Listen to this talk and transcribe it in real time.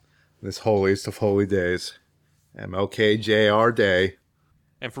this holiest of holy days. MLKJR Day.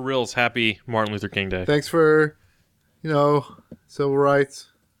 And for reals, happy Martin Luther King Day. Thanks for, civil rights.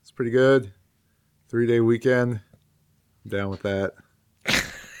 It's pretty good. 3-day weekend. I'm down with that.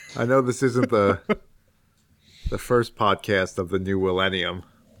 I know this isn't the first podcast of the new millennium,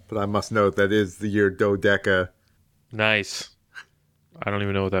 but I must note that is the year Dodeca. Nice. I don't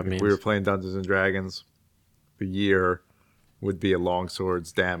even know what that means. If we were playing Dungeons and Dragons, the year would be a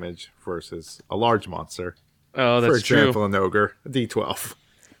longsword's damage versus a large monster. Oh, that's true. For example, an ogre, a D12.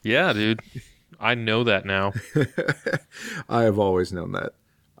 Yeah, dude. I know that now. I have always known that.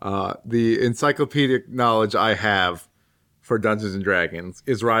 The encyclopedic knowledge I have for Dungeons and Dragons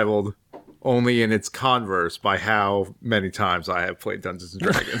is rivaled only in its converse by how many times I have played Dungeons and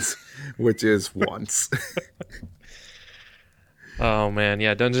Dragons, which is once. Oh, man.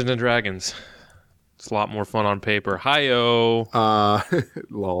 Yeah, Dungeons and Dragons. It's a lot more fun on paper. Hi-yo.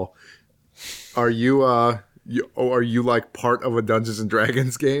 Lol. Are you like part of a Dungeons and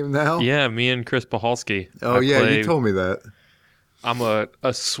Dragons game now? Yeah, me and Chris Pahalski. Oh, you told me that. I'm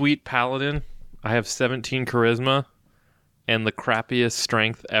a sweet paladin. I have 17 charisma and the crappiest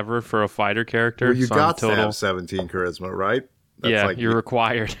strength ever for a fighter character. Well, you got to have 17 charisma, right? That's you're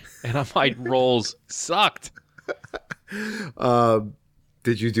required. And my rolls sucked.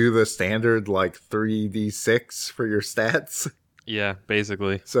 Did you do the standard 3d6 for your stats? Yeah,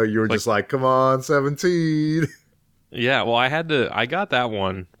 basically. So you were just like, come on, 17. Yeah, well, I got that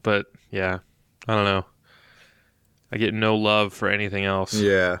one, but yeah, I don't know. I get no love for anything else.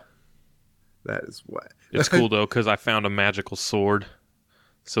 Yeah. That is what. It's cool, though, because I found a magical sword,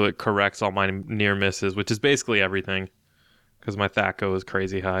 so it corrects all my near misses, which is basically everything, because my THAC0 is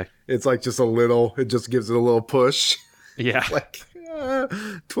crazy high. It's just it just gives it a little push. Yeah.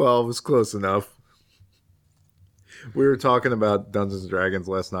 12 is close enough. We were talking about Dungeons & Dragons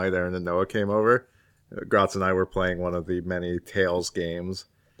last night. Aaron and Noah came over. Gratz and I were playing one of the many Tales games.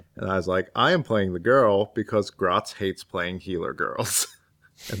 And I was like, I am playing the girl because Gratz hates playing healer girls.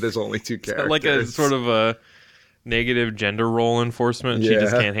 And there's only 2 characters. Like a sort of a negative gender role enforcement she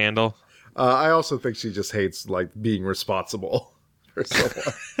just can't handle. I also think she just hates being responsible for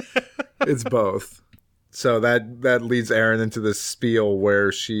someone. It's both. So that leads Aaron into this spiel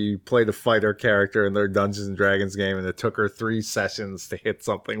where she played a fighter character in their Dungeons and Dragons game, and it took her 3 sessions to hit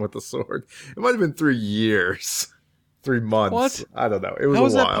something with a sword. It might have been 3 years, 3 months. What? I don't know. It was How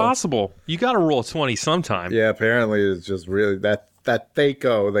is a while. that possible? You got to roll 20 sometime. Yeah, apparently it's just really that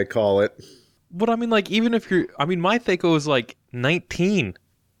THAC0 they call it. But I mean, even if my THAC0 is 19.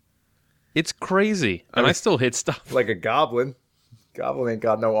 It's crazy, and I still hit stuff like a goblin. Goblin ain't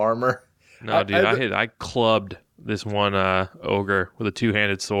got no armor. No, dude, I clubbed this one ogre with a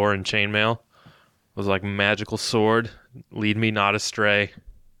 2-handed sword and chainmail. It was like magical sword, lead me not astray.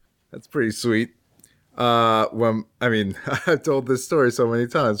 That's pretty sweet. I've told this story so many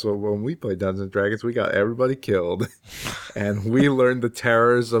times. But when we played Dungeons and Dragons, we got everybody killed, and we learned the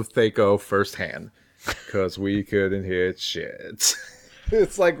terrors of THAC0 firsthand because we couldn't hit shit.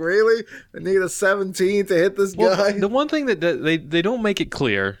 It's really? I need a 17 to hit this guy? The one thing that they don't make it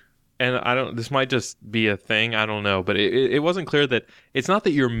clear. And this might just be a thing, I don't know, but it wasn't clear that it's not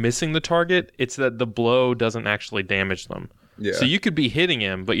that you're missing the target, it's that the blow doesn't actually damage them. Yeah. So you could be hitting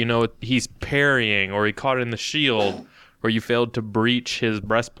him, but he's parrying, or he caught it in the shield, or you failed to breach his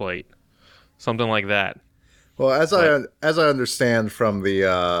breastplate. Something like that. Well, as I understand from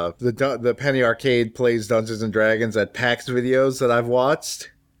the Penny Arcade plays Dungeons and Dragons at PAX videos that I've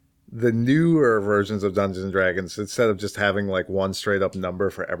watched, the newer versions of Dungeons & Dragons, instead of just having one straight up number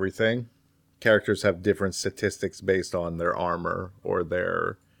for everything, characters have different statistics based on their armor or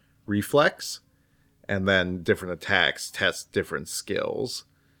their reflex, and then different attacks test different skills,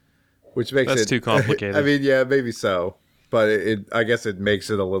 which makes That's too complicated. I mean, yeah, maybe so, but I guess it makes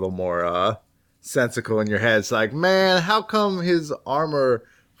it a little more sensical in your head. It's like, man, how come his armor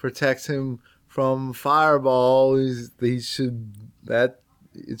protects him from fireball? It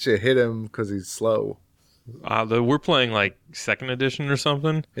should hit him because he's slow. We're playing 2nd edition or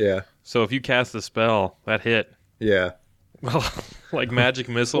something. Yeah. So if you cast a spell, that hit. Yeah. Well, magic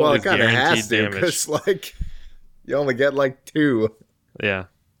missile well, is guaranteed damage. Because you only get 2. Yeah.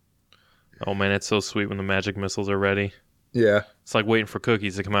 Oh man, it's so sweet when the magic missiles are ready. Yeah. It's like waiting for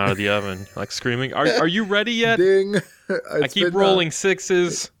cookies to come out of the oven, screaming, "Are you ready yet?" Ding. I keep rolling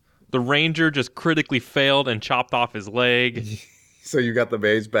 6s. The ranger just critically failed and chopped off his leg. So you got the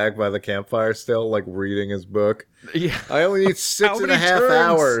mage back by the campfire still, reading his book. Yeah. I only need 6.5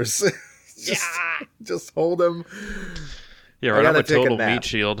 hours. Just hold him. Yeah, right. I'm a total meat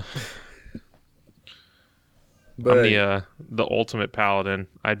shield. But I'm the ultimate paladin.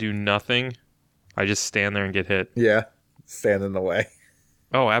 I do nothing. I just stand there and get hit. yeah, stand in the way.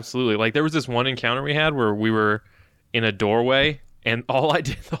 Oh, absolutely. Like there was this one encounter we had where we were in a doorway, and all I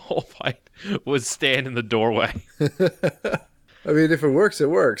did the whole fight was stand in the doorway. I mean, if it works,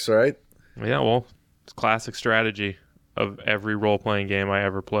 right? Yeah, well, it's classic strategy of every role-playing game I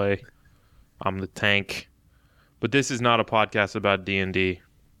ever play. I'm the tank. But this is not a podcast about D&D.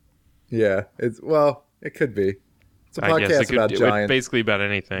 Yeah, it could be. It's a I guess podcast about giant, basically about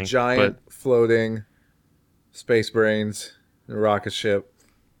anything. giant floating space brains and a rocket ship.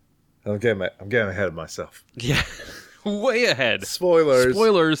 I'm getting ahead of myself. Yeah, way ahead.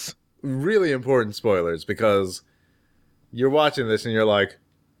 Spoilers. Really important spoilers, because you're watching this and you're like,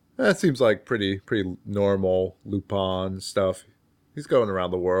 that seems like pretty normal Lupin stuff. He's going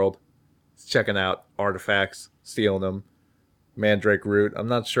around the world. He's checking out artifacts, stealing them. Mandrake root. I'm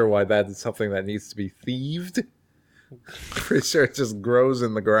not sure why that is something that needs to be thieved. Pretty sure it just grows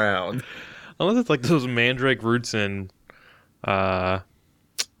in the ground. Unless it's like those mandrake roots in, what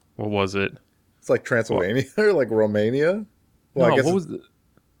was it? It's like Transylvania or like Romania. Well, no, I guess what was it?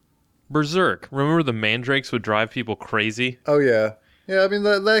 Berserk. Remember the mandrakes would drive people crazy? Oh yeah, yeah. I mean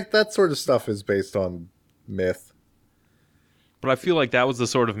that sort of stuff is based on myth. But I feel like that was the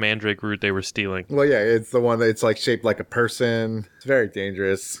sort of mandrake root they were stealing. Well, yeah, it's the one that's like shaped like a person. It's very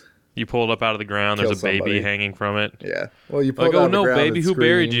dangerous. You pull it up out of the ground. Kill There's a baby somebody. hanging from it. Yeah. Well, you pull Like, it out oh of the no, ground, baby, it who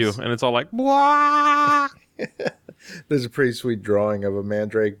buried you? screams. And it's all like, wah! There's a pretty sweet drawing of a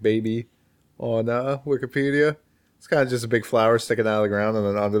mandrake baby on Wikipedia. It's kind of just a big flower sticking out of the ground, and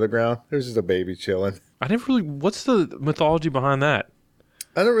then under the ground, there's just a baby chilling. I never really. What's the mythology behind that?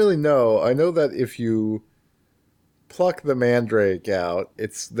 I don't really know. I know that if you pluck the mandrake out,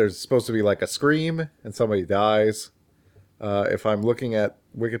 there's supposed to be like a scream and somebody dies. If I'm looking at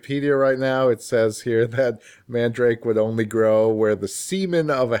Wikipedia right now, it says here that mandrake would only grow where the semen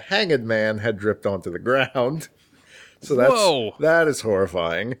of a hanged man had dripped onto the ground. So that is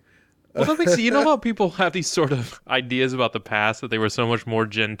horrifying. Well, that makes you know how people have these sort of ideas about the past that they were so much more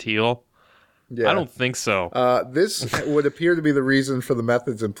genteel. Yeah. I don't think so. This would appear to be the reason for the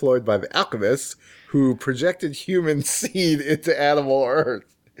methods employed by the alchemists who projected human seed into animal earth.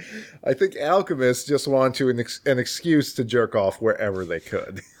 I think alchemists just want an excuse to jerk off wherever they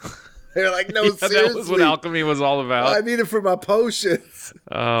could. They're like, no, seriously. That was what alchemy was all about. I need it for my potions.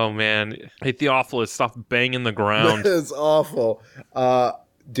 Oh, man. Hey, Theophilus, stop banging the ground. That is awful.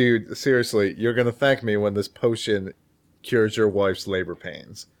 Dude, seriously, you're going to thank me when this potion cures your wife's labor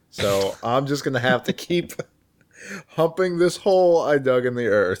pains. So I'm just going to have to keep humping this hole I dug in the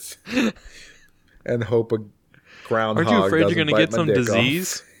earth and hope a groundhog Aren't you afraid you're going to get some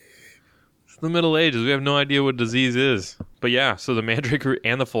disease? It's the Middle Ages. We have no idea what disease is. But yeah, so the mandrake root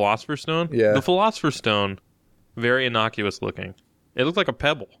and the philosopher's stone? Yeah. The philosopher's stone, very innocuous looking. It looked like a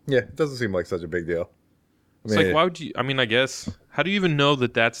pebble. Yeah, it doesn't seem like such a big deal. It's like, why would you... I mean, I guess... How do you even know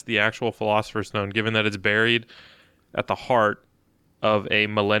that that's the actual philosopher's stone, given that it's buried at the heart of a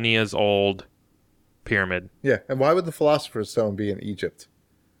millennia's-old pyramid? Yeah, and why would the philosopher's stone be in Egypt?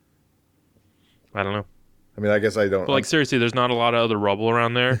 I don't know. I mean, I guess I don't... But, like, seriously, there's not a lot of other rubble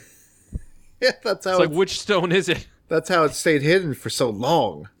around there. Yeah, that's how it's like, which stone is it? That's how it stayed hidden for so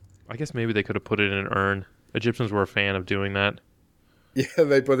long. I guess maybe they could have put it in an urn. Egyptians were a fan of doing that. Yeah,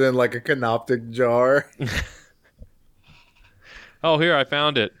 they put it in like a canoptic jar. Oh, here, I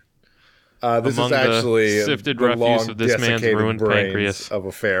found it. This is actually the sifted the refuse of this man's long-desiccated ruined brains pancreas. of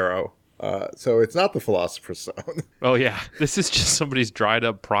a pharaoh. So it's not the philosopher's stone. Oh, yeah. This is just somebody's dried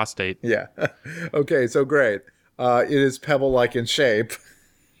up prostate. Yeah. Okay, so great. It is pebble-like in shape.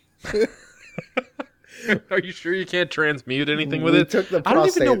 Are you sure you can't transmute anything with We it? took the I don't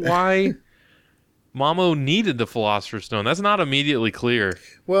even know prostate. why Mamo needed the philosopher's stone. That's not immediately clear.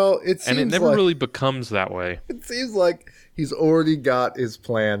 Well, it seems And it never like, really becomes that way. it seems like he's already got his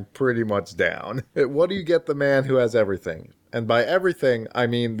plan pretty much down. What do you get the man who has everything? And by everything, I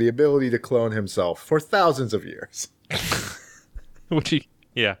mean the ability to clone himself for thousands of years.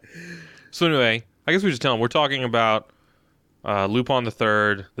 Yeah. So anyway, I guess we just tell him we're talking about Lupin the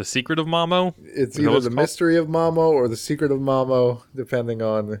Third, The Secret of Mamo. It's You know either what the it's mystery of Mamo or the secret of Mamo, depending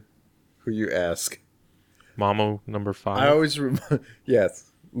on who you ask. Mamo number 5. I always remember,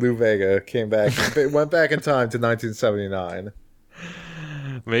 yes, Lou Vega came back, went back in time to 1979.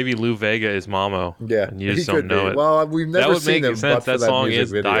 Maybe Lou Vega is Mamo. Yeah, and you just he don't could know be. it. Well, we've That never would seen make him, sense. but for That that song music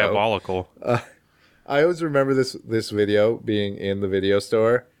is video. diabolical. I always remember this video being in the video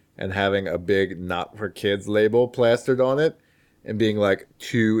store and having a big "not for kids" label plastered on it, and being like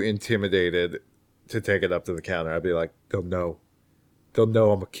too intimidated to take it up to the counter. I'd be like, they'll know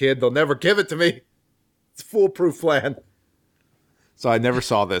I'm a kid. They'll never give it to me. It's a foolproof plan. So I never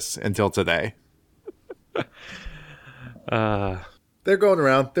saw this until today. They're going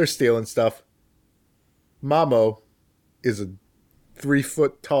around. They're stealing stuff. Mamo is a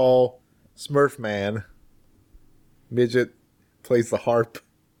 3-foot tall Smurf man. Midget, plays the harp.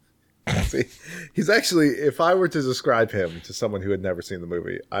 See, he's actually, if I were to describe him to someone who had never seen the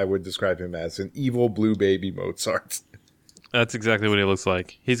movie, I would describe him as an evil blue baby Mozart. That's exactly what he looks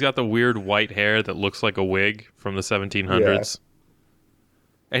like. He's got the weird white hair that looks like a wig from the 1700s. Yeah.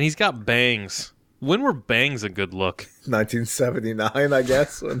 And he's got bangs. When were bangs a good look? 1979, I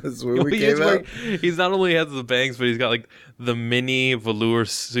guess, when this movie came out. He's not only has the bangs, but he's got like the mini velour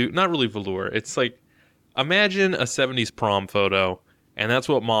suit. Not really velour. It's like, imagine a 70s prom photo, and that's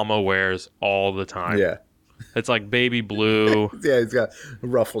what Mamo wears all the time. Yeah. It's like baby blue. Yeah, he's got a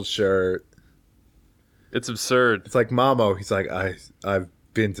ruffled shirt. It's absurd. It's like Mamo. He's like, I've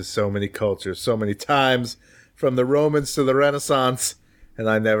been to so many cultures, so many times, from the Romans to the Renaissance, and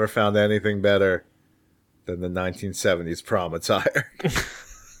I never found anything better than the 1970s prom attire.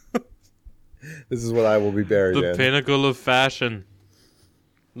 This is what I will be buried in. The pinnacle of fashion.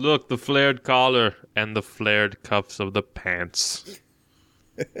 Look, the flared collar and the flared cuffs of the pants.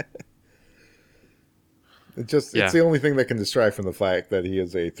 It's the only thing that can distract from the fact that he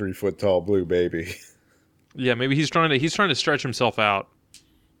is a 3-foot tall blue baby. Yeah, maybe he's trying to stretch himself out.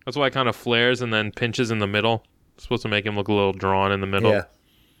 That's why it kind of flares and then pinches in the middle. It's supposed to make him look a little drawn in the middle. Yeah.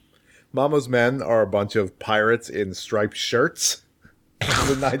 Mama's men are a bunch of pirates in striped shirts from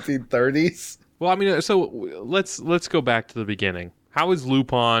the 1930s. Well, I mean, so let's go back to the beginning. How is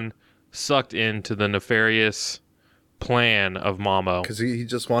Lupin sucked into the nefarious plan of Mamo? Because he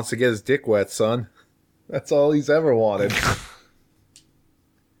just wants to get his dick wet, son. That's all he's ever wanted.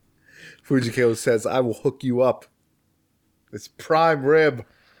 Fujiko says, I will hook you up. It's prime rib.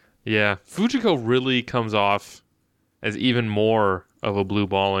 Yeah, Fujiko really comes off as even more of a blue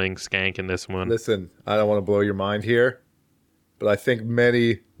balling skank in this one. Listen, I don't want to blow your mind here, but I think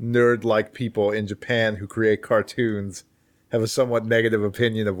many nerd-like people in Japan who create cartoons have a somewhat negative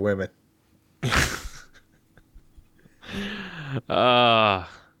opinion of women. Is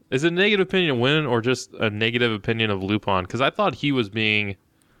it a negative opinion of women or just a negative opinion of Lupin? Because I thought he was being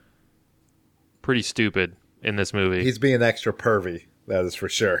pretty stupid in this movie. He's being extra pervy, that is for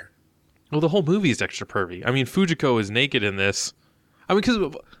sure. Well, the whole movie is extra pervy. I mean, Fujiko is naked in this. I mean,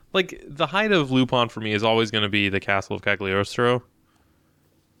 because, like, the height of Lupin for me is always going to be the Castle of Cagliostro.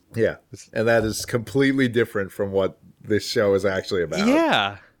 Yeah, and that is completely different from what this show is actually about.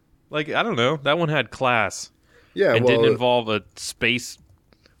 Yeah. Like, I don't know. That one had class. Yeah, and didn't involve a space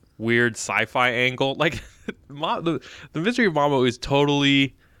weird sci-fi angle. Like, the Mystery of Mamo is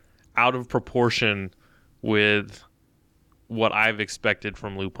totally out of proportion with what I've expected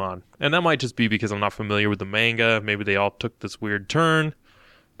from Lupin. And that might just be because I'm not familiar with the manga. Maybe they all took this weird turn.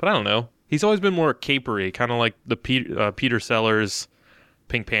 But I don't know. He's always been more capery, kind of like the Peter Sellers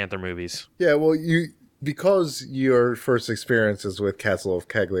Pink Panther movies. Yeah, well, because your first experience is with Castle of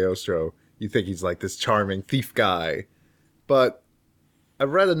Cagliostro, you think he's like this charming thief guy. But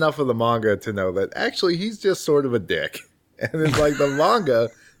I've read enough of the manga to know that actually he's just sort of a dick. And it's like the manga,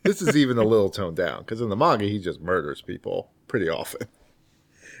 this is even a little toned down. Because in the manga, he just murders people pretty often.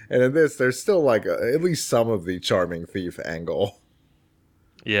 And in this, there's still like at least some of the charming thief angle.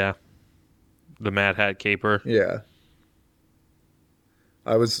 Yeah. The Mad Hat caper. Yeah.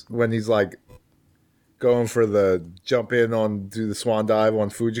 When he's like going for the jump in do the swan dive on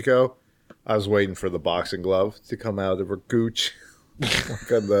Fujiko, I was waiting for the boxing glove to come out of her gooch.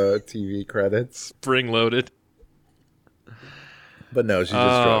 Like on the TV credits. Spring loaded. But no, she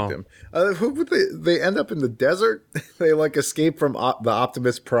just drugged him. They end up in the desert? They like escape from the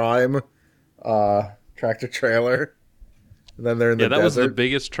Optimus Prime tractor trailer. And then they're in the desert. Yeah, that was the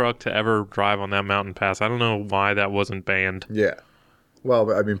biggest truck to ever drive on that mountain pass. I don't know why that wasn't banned. Yeah.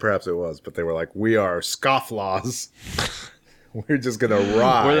 Well, I mean, perhaps it was, but they were like, we are scofflaws. We're just going to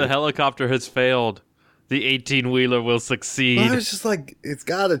ride. Where the helicopter has failed, the 18-wheeler will succeed. Well, it's just like, it's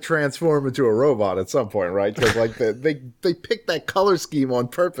got to transform into a robot at some point, right? Because like they picked that color scheme on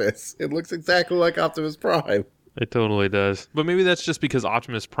purpose. It looks exactly like Optimus Prime. It totally does. But maybe that's just because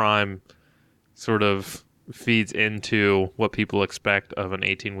Optimus Prime sort of feeds into what people expect of an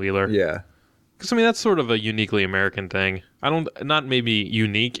 18-wheeler. Yeah. Because, I mean, that's sort of a uniquely American thing. Not maybe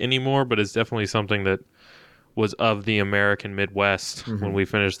unique anymore, but it's definitely something that was of the American Midwest when we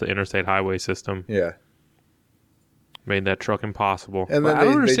finished the interstate highway system. Yeah. Made that truck impossible. And then I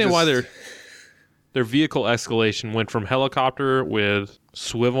don't understand why their vehicle escalation went from helicopter with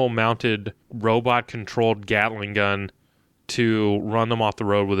swivel-mounted robot-controlled Gatling gun to run them off the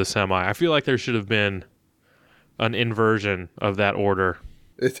road with a semi. I feel like there should have been an inversion of that order.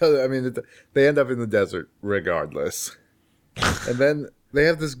 They end up in the desert regardless. And then they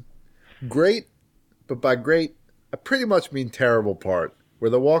have this great, but by great, I pretty much mean terrible part,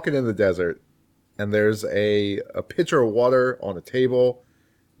 where they're walking in the desert, and there's a pitcher of water on a table.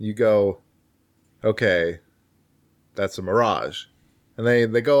 You go, okay, that's a mirage. And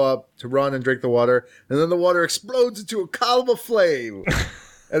they go up to run and drink the water, and then the water explodes into a column of flame.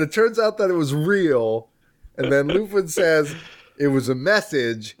 And it turns out that it was real. And then Lupin says it was a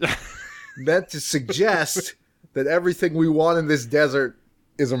message meant to suggest that everything we want in this desert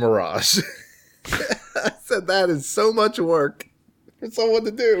is a mirage. I said that is so much work for someone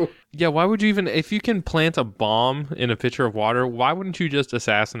to do. Yeah, why would you even, if you can plant a bomb in a pitcher of water, why wouldn't you just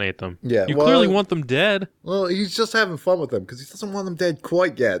assassinate them? Yeah, you clearly want them dead. Well, he's just having fun with them because he doesn't want them dead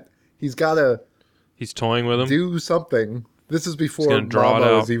quite yet. He's got to... He's toying with them? Do something. This is before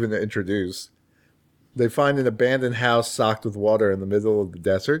Mamo is even introduced. They find an abandoned house socked with water in the middle of the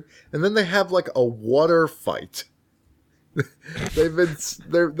desert, and then they have like a water fight. They've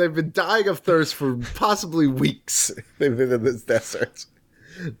been dying of thirst for possibly weeks. They've been in this desert.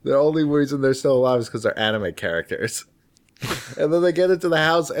 The only reason they're still alive is because they're anime characters. And then they get into the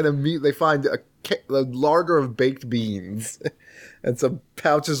house and immediately they find a larder of baked beans and some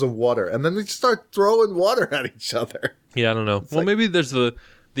pouches of water. And then they just start throwing water at each other. Yeah, I don't know. Well, maybe there's the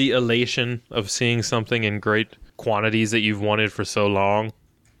elation of seeing something in great quantities that you've wanted for so long.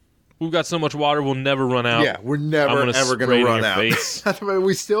 We've got so much water, we'll never run out. Yeah, we're never, ever going to run out.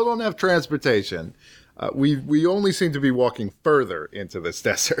 We still don't have transportation. We only seem to be walking further into this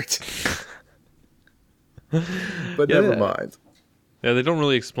desert. But never mind. Yeah, they don't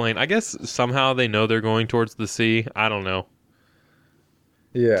really explain. I guess somehow they know they're going towards the sea. I don't know.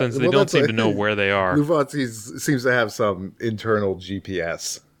 Yeah. Since they don't seem to know where they are. Lupin seems to have some internal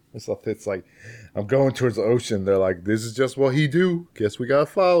GPS. It's like, I'm going towards the ocean. They're like, this is just what he do. Guess we gotta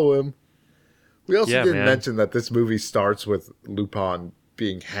follow him. We also didn't mention that this movie starts with Lupin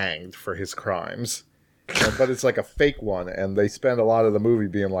being hanged for his crimes. But it's like a fake one, and they spend a lot of the movie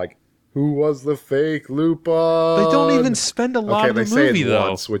being like, who was the fake Lupin? They don't even spend a lot of the movie, though. They say it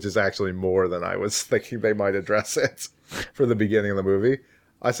once, which is actually more than I was thinking they might address it for the beginning of the movie.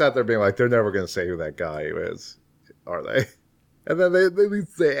 I sat there being like, they're never going to say who that guy is, are they? And then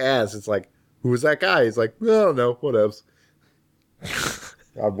they ask, it's like, who was that guy? He's like, I don't know, whatevs.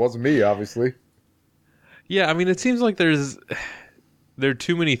 It wasn't me, obviously. Yeah, I mean, it seems like there are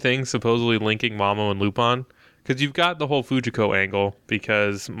too many things supposedly linking Mamo and Lupin. Because you've got the whole Fujiko angle,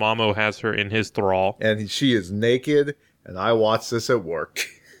 because Mamo has her in his thrall. And she is naked, and I watched this at work.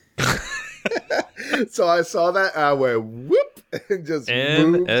 So I saw that, I went, whoop, and just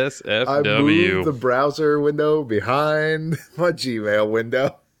NSFW. I moved the browser window behind my Gmail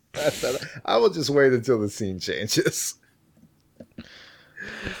window. I said, I will just wait until the scene changes.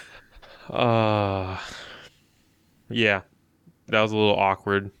 Yeah, that was a little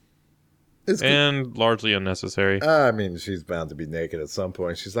awkward. And largely unnecessary. I mean, she's bound to be naked at some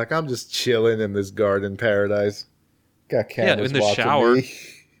point. She's like, I'm just chilling in this garden paradise. Got cameras in the watching shower. me.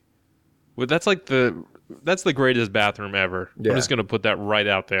 Well, that's the greatest bathroom ever. Yeah. I'm just gonna put that right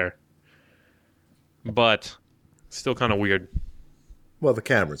out there. But still kind of weird. Well, the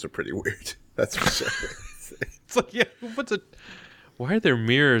cameras are pretty weird. That's for sure. It's like, yeah, why are there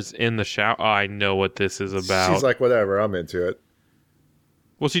mirrors in the shower? Oh, I know what this is about. She's like, whatever, I'm into it.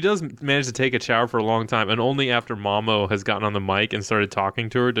 Well, she does manage to take a shower for a long time, and only after Mamo has gotten on the mic and started talking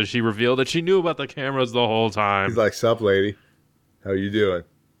to her does she reveal that she knew about the cameras the whole time. He's like, sup, lady? How you doing?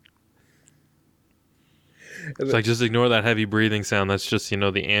 It's like, just ignore that heavy breathing sound. That's just,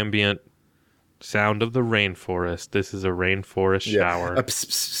 the ambient sound of the rainforest. This is a rainforest shower.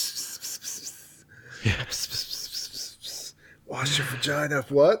 Wash your vagina.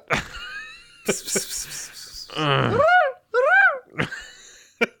 What?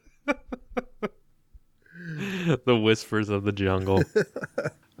 The whispers of the jungle.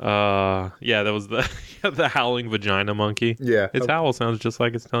 That was the howling vagina monkey. Yeah. Its howl sounds just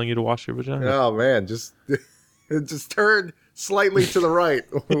like it's telling you to wash your vagina. Oh man, just turn slightly to the right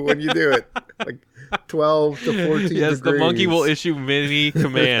when you do it. Like 12 to 14 degrees. The monkey will issue many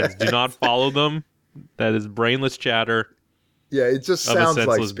commands. Do not follow them. That is brainless chatter. Yeah, it just sounds of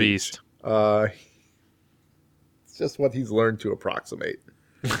a senseless like beast. It's just what he's learned to approximate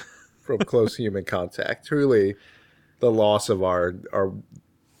from close human contact. Truly, the loss of our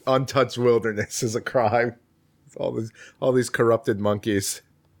untouched wilderness is a crime. All these corrupted monkeys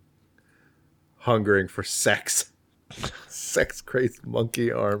hungering for sex. Sex-crazed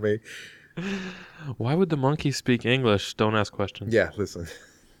monkey army. Why would the monkey speak English? Don't ask questions. Yeah, listen.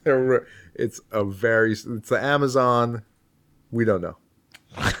 It's the Amazon. We don't know.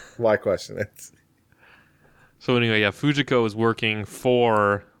 Why question it? So anyway, yeah, Fujiko is working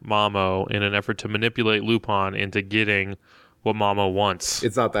for Mamo in an effort to manipulate Lupin into getting what Mamo wants.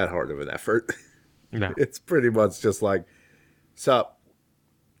 It's not that hard of an effort. No. It's pretty much just like, sup,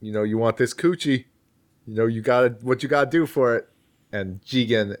 you want this coochie. You got what you got to do for it. And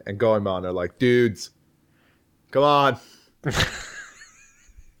Jigen and Goemon are like, dudes, come on.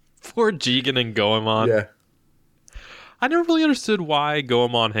 Poor Jigen and Goemon. Yeah. I never really understood why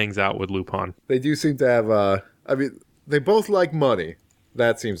Goemon hangs out with Lupin. They do seem to have, they both like money.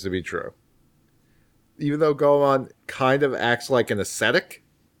 That seems to be true. Even though Goemon kind of acts like an ascetic.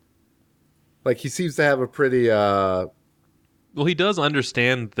 Like, he seems to have a pretty, Well, he does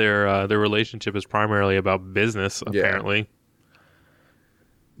understand their relationship is primarily about business, apparently.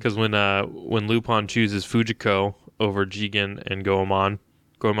 Because when Lupin chooses Fujiko over Jigen and Goemon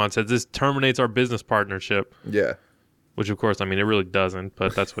says, this terminates our business partnership. Yeah. Which, of course, it really doesn't,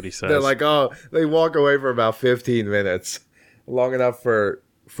 but that's what he says. They're like, they walk away for about 15 minutes. Long enough for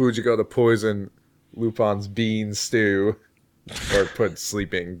Fujiko to poison Lupin's bean stew or put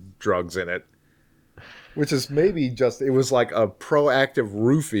sleeping drugs in it. Which is maybe it was like a proactive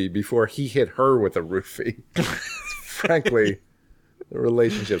roofie before he hit her with a roofie. Frankly, the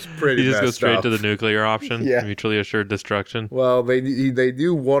relationship's pretty messed up. You just go straight to the nuclear option? Yeah. Mutually assured destruction? Well, they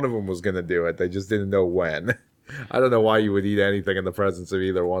knew one of them was going to do it. They just didn't know when. I don't know why you would eat anything in the presence of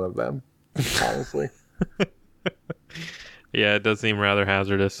either one of them, honestly. Yeah, it does seem rather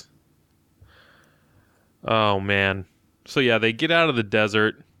hazardous. Oh, man. So, yeah, they get out of the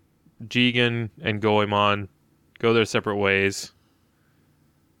desert. Jigen and Goemon go their separate ways.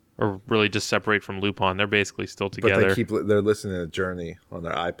 Or really just separate from Lupin. They're basically still together. But they're listening to Journey on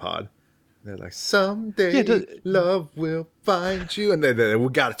their iPod. They're like, someday love will find you. And then we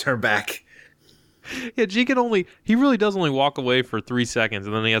got to turn back. Yeah, Jigen he really does only walk away for 3 seconds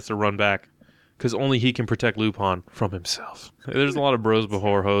and then he has to run back. Because only he can protect Lupin from himself. There's a lot of bros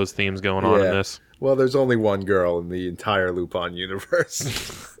before hoes themes going on in this. Well, there's only one girl in the entire Lupin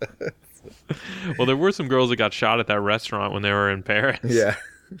universe. Well, there were some girls that got shot at that restaurant when they were in Paris. Yeah.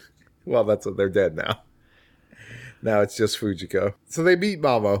 Well, they're dead now. Now it's just Fujiko. So they meet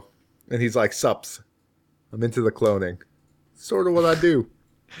Mamo, and he's like, sups, I'm into the cloning. Sort of what I do.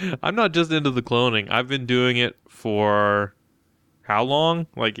 I'm not just into the cloning. I've been doing it for how long?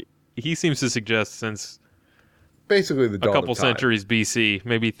 Like, he seems to suggest since basically the dawn a couple of time. Centuries BC,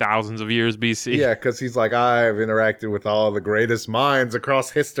 maybe thousands of years BC. Yeah, because he's like, I've interacted with all the greatest minds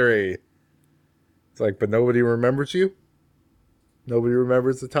across history. It's like, but nobody remembers you? Nobody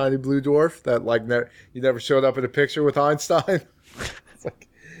remembers the tiny blue dwarf that, like, you never showed up in a picture with Einstein? It's like,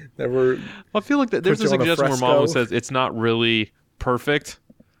 never. Well, I feel like there's a suggestion where Mamo says it's not really perfect.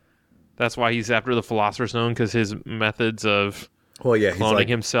 That's why he's after the Philosopher's Stone, because his methods of cloning like,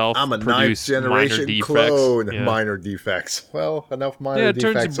 himself I'm a produce ninth-generation minor clone. defects. Yeah. Minor defects. Well, enough minor defects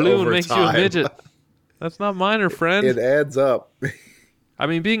it turns you blue over and makes time. you a midget. That's not minor, friend. It adds up. I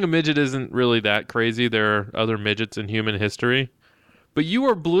mean, being a midget isn't really that crazy. There are other midgets in human history. But you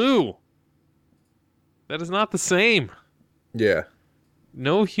are blue. That is not the same. Yeah.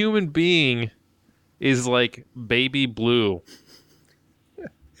 No human being is like baby blue.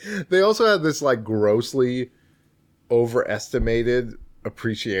 They also have this like grossly overestimated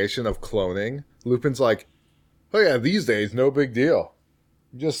appreciation of cloning. Lupin's like, oh yeah, these days, no big deal.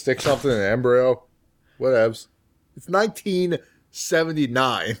 You just stick something in an embryo. Whatevs. It's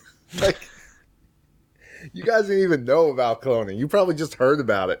 1979. Like, you guys didn't even know about cloning. You probably just heard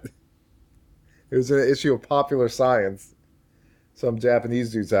about it. It was an issue of Popular Science. Some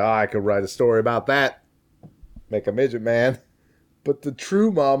Japanese dude said, I could write a story about that. Make a midget man. But the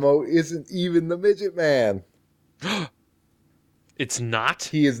true Mamo isn't even the midget man. It's not?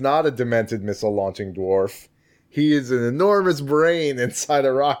 He is not a demented missile-launching dwarf. He is an enormous brain inside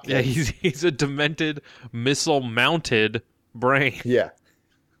a rocket. Yeah, he's a demented, missile-mounted brain. Yeah.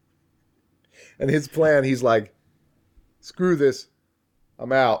 And his plan, he's like, screw this.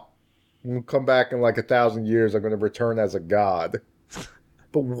 I'm out. I'm going to come back in like 1,000 years. I'm going to return as a god.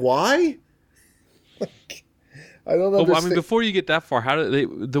 But why? Like, I don't understand. Well, I mean, before you get that far,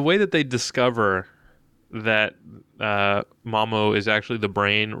 the way that they discover that Mamo is actually the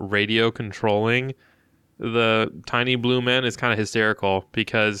brain radio controlling the tiny blue men is kind of hysterical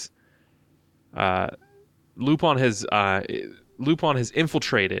because Lupin has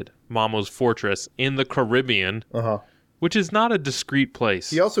infiltrated Mamo's fortress in the Caribbean, which is not a discreet place.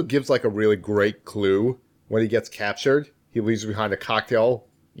 He also gives like a really great clue when he gets captured. He leaves behind a cocktail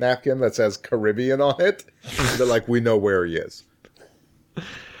napkin that says Caribbean on it. They're like, we know where he is.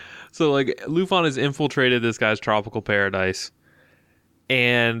 So like Lupin has infiltrated this guy's tropical paradise,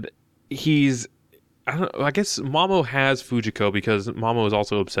 and he's I don't know, I guess Mamo has Fujiko because Mamo is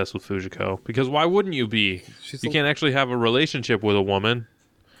also obsessed with Fujiko. Because why wouldn't you be? You can't actually have a relationship with a woman.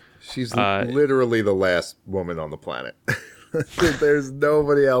 She's literally the last woman on the planet. There's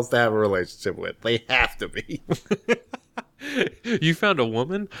nobody else to have a relationship with. They have to be. You found a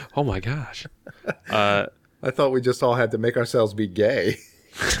woman? Oh my gosh. I thought we just all had to make ourselves be gay.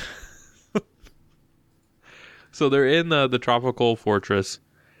 So they're in the tropical fortress,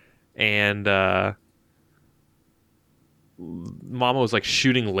 and Mamo is like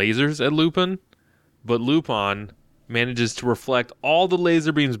shooting lasers at Lupin, but Lupin manages to reflect all the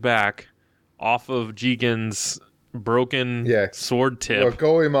laser beams back off of Jigen's broken sword tip. What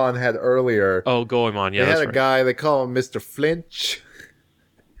Goemon had earlier. Oh, Goemon, yeah. They had a guy, they call him Mr. Flinch.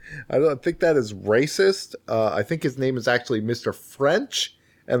 I don't think that is racist. I think his name is actually Mr. French,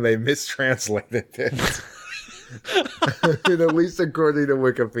 and they mistranslated it. At least according to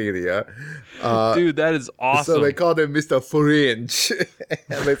Wikipedia. Dude, that is awesome. So they called him Mr. Fringe.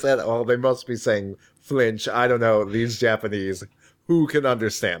 And they said, oh, they must be saying flinch. I don't know. These Japanese, who can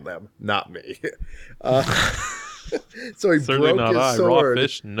understand them? Not me. So he Certainly broke not his sword. Raw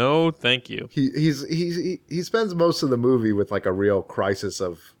fish, no thank you. He spends most of the movie with like a real crisis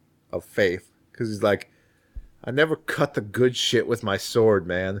of faith. Because he's like, I never cut the good shit with my sword,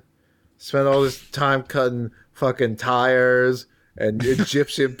 man. Spent all this time cutting fucking tires and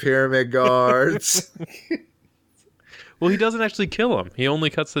Egyptian pyramid guards. Well, he doesn't actually kill him. He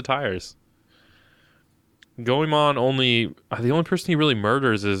only cuts the tires. Goemon the only person he really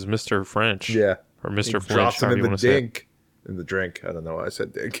murders is Mr. French. Yeah. Or Mr. Flinch. Drops him in the dink. In the drink. I don't know why I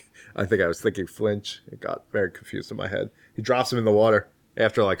said dink. I think I was thinking flinch. It got very confused in my head. He drops him in the water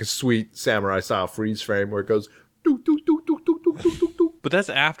after like a sweet samurai style freeze frame where it goes doo doo doo doo doo doo doo doo doo. But that's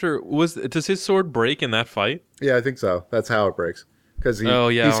after does his sword break in that fight? Yeah, I think so. That's how it breaks. Because he's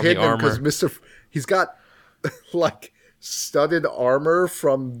hitting him because he's got like studded armor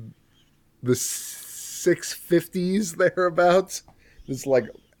from the 650s thereabouts. This like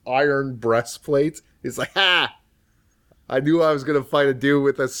iron breastplate. He's like, ha! I knew I was gonna fight a dude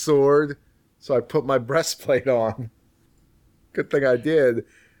with a sword, so I put my breastplate on. Good thing I did.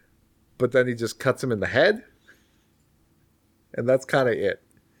 But then he just cuts him in the head. And that's kind of it.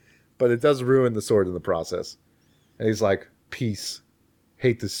 But it does ruin the sword in the process. And he's like, peace.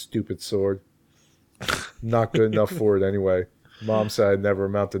 Hate this stupid sword. Not good enough for it anyway. Mom said I'd never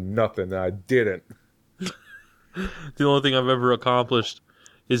amount to nothing, and I didn't. The only thing I've ever accomplished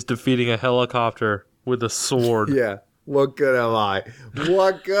is defeating a helicopter with a sword. Yeah. What good am I?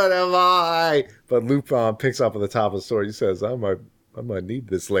 What good am I? But Lupin picks up on the top of the sword. He says, I might need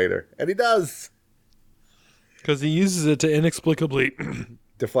this later. And he does. Because he uses it to inexplicably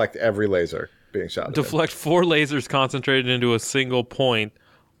deflect every laser being shot at deflect 4 lasers concentrated into a single point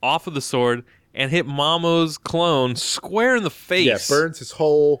off of the sword and hit Mamo's clone square in the face. Yeah, burns his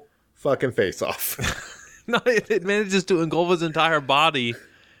whole fucking face off. No, it manages to engulf his entire body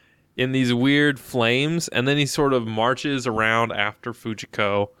in these weird flames, and then he sort of marches around after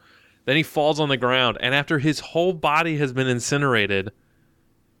Fujiko. Then he falls on the ground, and after his whole body has been incinerated,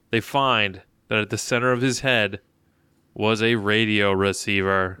 they find that at the center of his head was a radio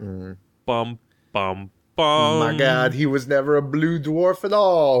receiver. Bum, bum, bum. Oh my God, he was never a blue dwarf at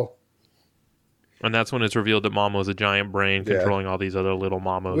all. And that's when it's revealed that Mamo is a giant brain controlling all these other little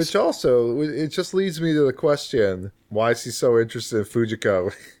Mamos. Which also, it just leads me to the question, why is he so interested in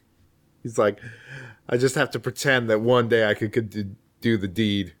Fujiko? He's like, I just have to pretend that one day I could do the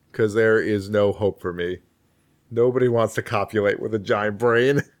deed, because there is no hope for me. Nobody wants to copulate with a giant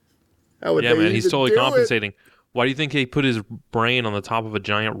brain. How would yeah, they man, he's totally compensating. It? Why do you think he put his brain on the top of a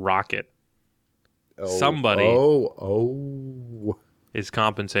giant rocket? Somebody is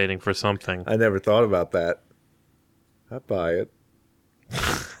compensating for something. I never thought about that. I'd buy it.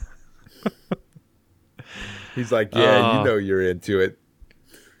 He's like, yeah, you know you're into it.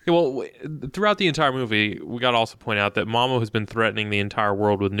 Well, throughout the entire movie, we got to also point out that Mamo has been threatening the entire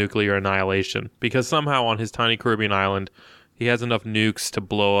world with nuclear annihilation because somehow on his tiny Caribbean island, he has enough nukes to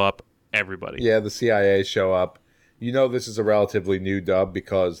blow up everybody. Yeah, the CIA show up. You know this is a relatively new dub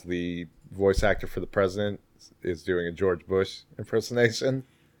because the voice actor for the president is doing a George Bush impersonation.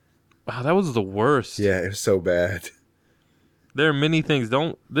 Wow, that was the worst. Yeah, it was so bad. There are many things.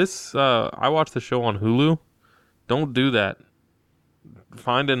 I watched the show on Hulu. Don't do that.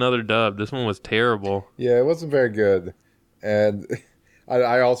 Find another dub. This one was terrible. Yeah, it wasn't very good. And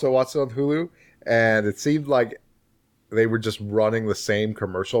I also watched it on Hulu, and it seemed like they were just running the same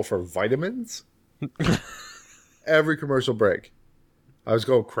commercial for vitamins. Every commercial break. I was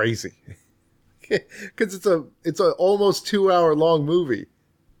going crazy. Because it's a almost 2 hour long movie.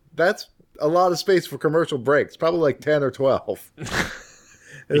 That's a lot of space for commercial breaks. Probably like 10 or 12. And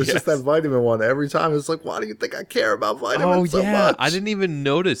it's just that vitamin one. Every time it's like, why do you think I care about vitamins so much? I didn't even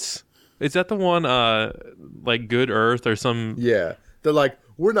notice. Is that the one, like Good Earth or some? Yeah. They're like,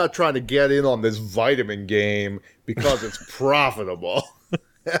 we're not trying to get in on this vitamin game because it's profitable.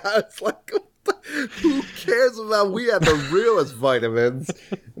 It's like, who cares about, we have the realest vitamins.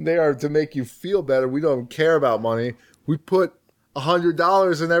 And they are to make you feel better. We don't care about money. We put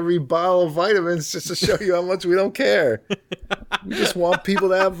 $100 in every bottle of vitamins just to show you how much we don't care. We just want people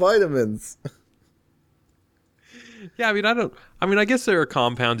to have vitamins. Yeah, I guess there are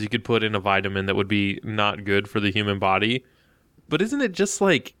compounds you could put in a vitamin that would be not good for the human body. But isn't it just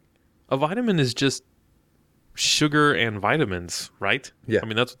like a vitamin is just sugar and vitamins, right? Yeah. I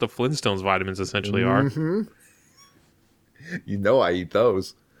mean, that's what the Flintstones vitamins essentially are. Mm-hmm. You know I eat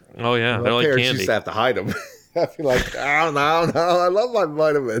those. Oh, yeah. My They're like parents candy. used to have to hide them. I'd be like, oh, no, I love my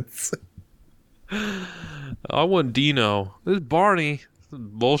vitamins. I want Dino. This is Barney. This is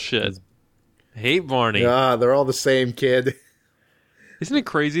bullshit. Hate Barney. Yeah, they're all the same, kid. Isn't it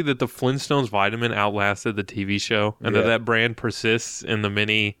crazy that the Flintstones vitamin outlasted the TV show and that brand persists in the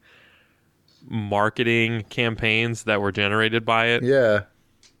many marketing campaigns that were generated by it? Yeah.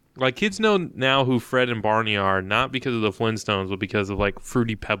 Like, kids know now who Fred and Barney are, not because of the Flintstones, but because of, like,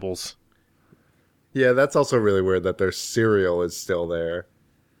 Fruity Pebbles. Yeah, that's also really weird that their cereal is still there.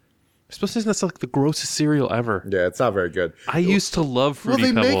 Especially since that's, like, the grossest cereal ever. Yeah, it's not very good. I used to love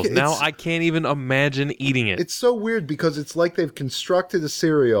Fruity Pebbles. It, now I can't even imagine eating it. It's so weird because it's like they've constructed a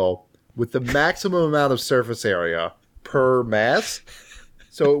cereal with the maximum amount of surface area per mass.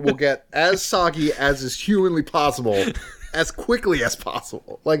 So it will get as soggy as is humanly possible, as quickly as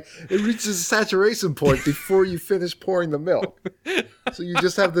possible. Like, it reaches a saturation point before you finish pouring the milk. So you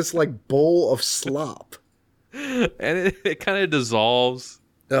just have this, like, bowl of slop. And it kind of dissolves.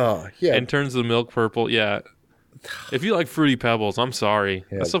 Oh, yeah. And turns the milk purple. Yeah. If you like Fruity Pebbles, I'm sorry.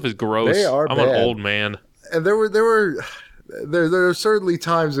 Yeah. That stuff is gross. They are I'm bad. an old man. And there are certainly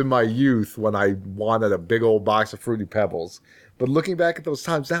times in my youth when I wanted a big old box of Fruity Pebbles. But looking back at those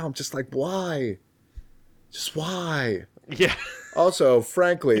times now, I'm just like, why? Just why? Yeah. Also,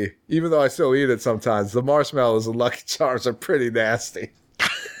 frankly, even though I still eat it sometimes, the marshmallows and Lucky Charms are pretty nasty.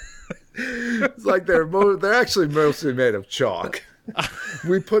 It's like they're actually mostly made of chalk.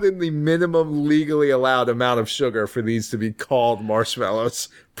 We put in the minimum legally allowed amount of sugar for these to be called marshmallows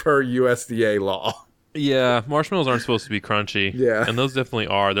per USDA law. Yeah, marshmallows aren't supposed to be crunchy. Yeah. And those definitely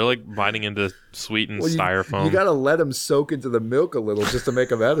are. They're like biting into sweetened styrofoam. You got to let them soak into the milk a little just to make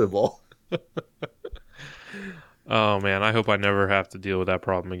them edible. Oh, man. I hope I never have to deal with that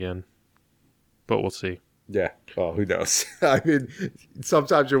problem again. But we'll see. Yeah. Oh, who knows? I mean,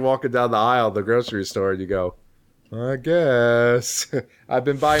 sometimes you're walking down the aisle of the grocery store and you go, I guess. I've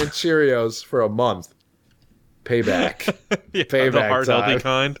been buying Cheerios for a month. Payback. Yeah, Payback the heart time. healthy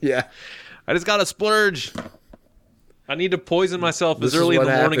kind. Yeah. I just got to splurge. I need to poison myself as early in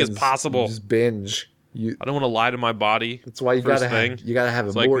the morning as possible. You just binge. I don't want to lie to my body. That's why you gotta have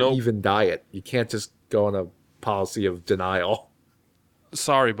a more even diet. You can't just go on a policy of denial.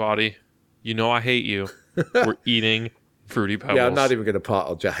 Sorry, body. You know I hate you. We're eating Fruity Pebbles. Yeah, I'm not even going to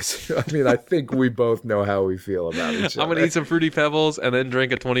apologize. I mean, I think we both know how we feel about each other. I'm going to eat some Fruity Pebbles and then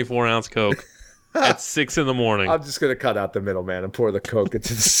drink a 24-ounce Coke at 6 in the morning. I'm just going to cut out the middleman and pour the Coke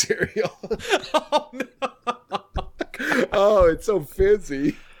into the cereal. Oh, no. Oh, it's so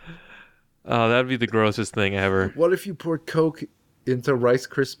fizzy. Oh, that'd be the grossest thing ever. What if you poured Coke into Rice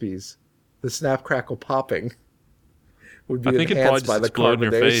Krispies? The snap crackle popping would be enhanced by the explode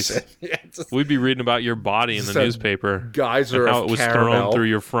in your face. Yeah, we'd be reading about your body in the newspaper. Geyser and how of it was caramel thrown through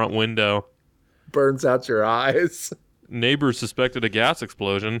your front window. Burns out your eyes. Neighbors suspected a gas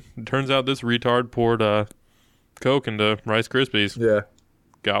explosion. It turns out this retard poured Coke into Rice Krispies. Yeah.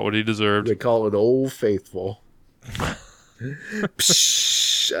 Got what he deserved. They call it Old Faithful.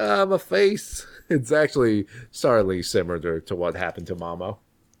 Psh, my face. It's actually startlingly similar to what happened to Mamo.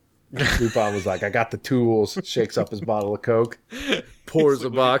 Lupin was like, I got the tools, shakes up his bottle of Coke, pours a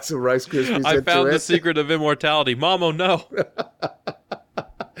box of Rice Krispies I into found it. the secret of immortality. Mamo, no.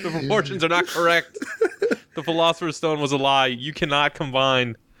 The proportions are not correct. The Philosopher's Stone was a lie. You cannot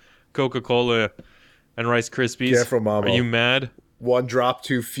combine Coca-Cola and Rice Krispies. Careful, Mamo. Are you mad? One drop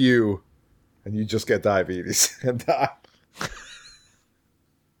too few, and you just get diabetes and die.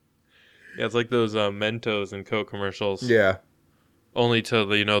 Yeah, it's like those Mentos and Coke commercials. Yeah. Only to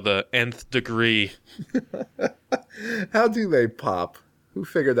the nth degree. How do they pop? Who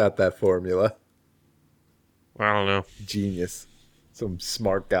figured out that formula? I don't know. Genius. Some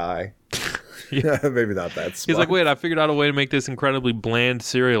smart guy. Yeah. Maybe not that smart. He's like, wait, I figured out a way to make this incredibly bland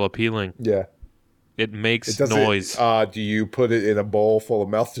cereal appealing. Yeah. It makes It noise. Do you put it in a bowl full of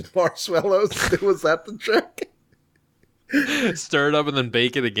melted marshmallows? Was that the trick? Stir it up and then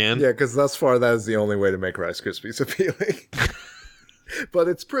bake it again. Yeah, because thus far that is the only way to make Rice Krispies appealing. But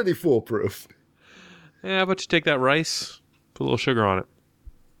it's pretty foolproof. Yeah, but you take that rice, put a little sugar on it.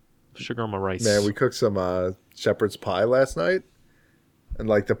 Sugar on my rice. Man, we cooked some shepherd's pie last night. And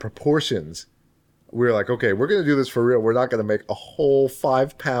like the proportions, we were like, okay, we're going to do this for real. We're not going to make a whole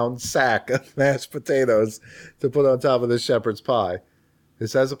 5-pound sack of mashed potatoes to put on top of this shepherd's pie. It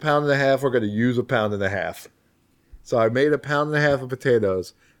says 1.5 pounds. We're going to use 1.5 pounds. So I made 1.5 pounds of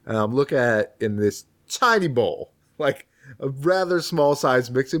potatoes, and I'm looking at it in this tiny bowl, like a rather small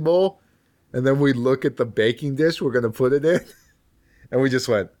sized mixing bowl. And then we look at the baking dish we're going to put it in, and we just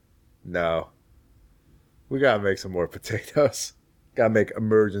went, no, we got to make some more potatoes. Got to make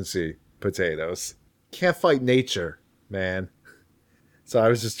emergency potatoes. Can't fight nature, man. So I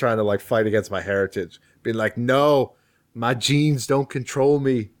was just trying to like fight against my heritage, being like, no, my genes don't control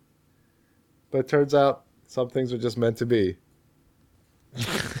me. But it turns out some things are just meant to be.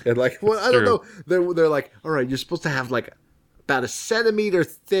 And like, well, I don't know. They're like, all right, you're supposed to have like about a centimeter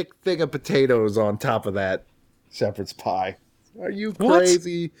thick thing of potatoes on top of that shepherd's pie. Are you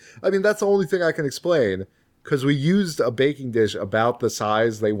crazy? What? I mean, that's the only thing I can explain. Because we used a baking dish about the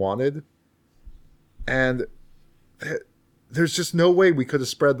size they wanted. And there's just no way we could have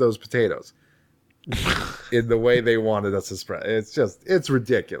spread those potatoes in the way they wanted us to spread. It's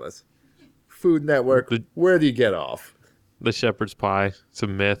ridiculous. Food Network, where do you get off? The shepherd's pie. It's a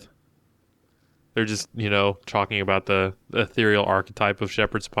myth. They're just, talking about the ethereal archetype of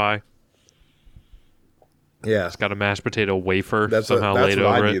shepherd's pie. Yeah. It's got a mashed potato wafer that's laid over it. That's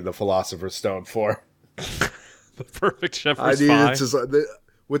what I need the Philosopher's Stone for. The perfect shepherd's pie.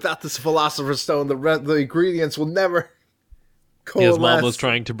 Without this Philosopher's Stone, the ingredients will never coalesce. His mom was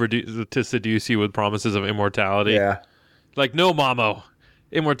trying to seduce you with promises of immortality. Yeah. Like, no, Mamo.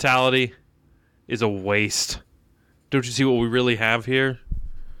 Immortality is a waste. Don't you see what we really have here?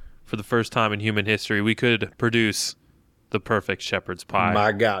 For the first time in human history, we could produce the perfect shepherd's pie.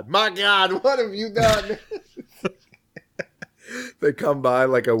 My God, what have you done? They come by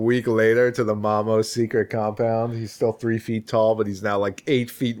like a week later to the Mamo secret compound. He's still 3 feet tall, but he's now like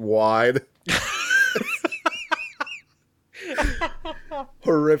 8 feet wide.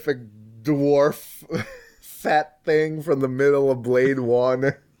 Horrific dwarf fat thing from the middle of Blade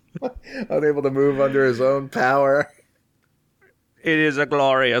 1. Unable to move under his own power. It is a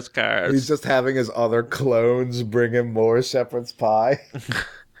glorious curse. He's just having his other clones bring him more shepherd's pie.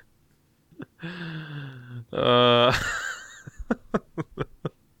 But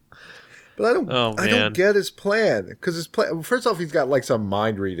I don't get his plan, because his plan. First off, he's got like some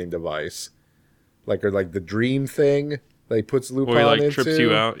mind reading device, like the dream thing that he puts Lupin into. Where he trips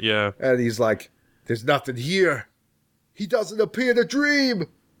you out, yeah. And he's like, "There's nothing here. He doesn't appear to dream.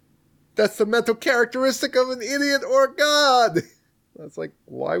 That's the mental characteristic of an idiot or a god." That's like,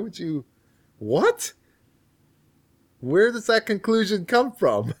 why would you? What? Where does that conclusion come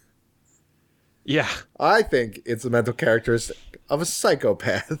from? Yeah. I think it's a mental characteristic of a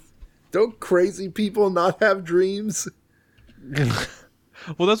psychopath. Don't crazy people not have dreams?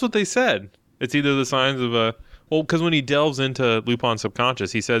 Well, that's what they said. It's either the signs of a... Well, because when he delves into Lupin's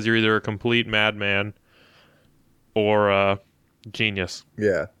subconscious, he says you're either a complete madman or a genius.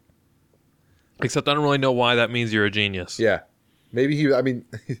 Yeah. Except I don't really know why that means you're a genius. Yeah. Maybe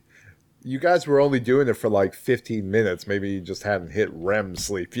you guys were only doing it for like 15 minutes. Maybe you just hadn't hit REM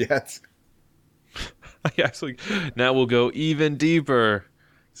sleep yet. Actually, now we'll go even deeper.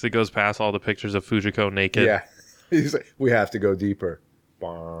 So it goes past all the pictures of Fujiko naked. Yeah. He's like, we have to go deeper.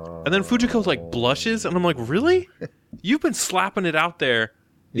 And then Fujiko like blushes, and I'm like, really? You've been slapping it out there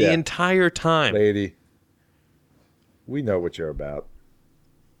the entire time. Lady, we know what you're about.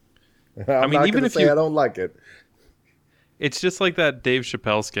 I mean, even if I don't like it. It's just like that Dave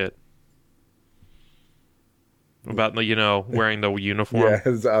Chappelle skit about, wearing the uniform.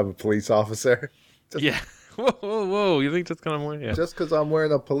 Yeah, I'm a police officer. Yeah. Whoa. You think that's kind of... Yeah. Just because I'm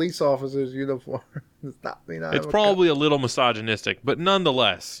wearing a police officer's uniform does not mean it's probably a little misogynistic, but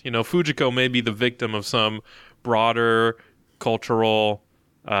nonetheless, Fujiko may be the victim of some broader cultural,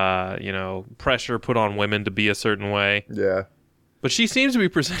 pressure put on women to be a certain way. Yeah. But she seems to be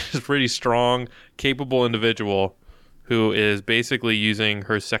presented as a pretty strong, capable individual who is basically using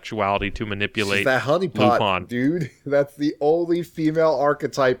her sexuality to manipulate She's that honeypot, Lupin. Dude. That's the only female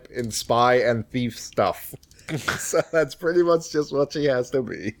archetype in spy and thief stuff. So that's pretty much just what she has to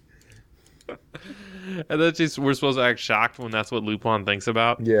be. And then we're supposed to act shocked when that's what Lupin thinks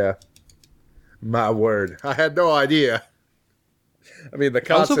about. Yeah. My word. I had no idea. I mean, the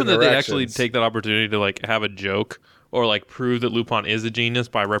I was hoping constant that they'd actually erections. take that opportunity to like have a joke or like prove that Lupin is a genius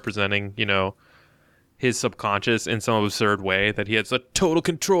by representing, his subconscious in some absurd way, that he has a total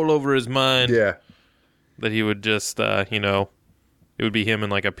control over his mind. Yeah. That he would just, it would be him in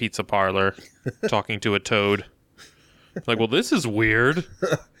like a pizza parlor talking to a toad. Like, well, this is weird.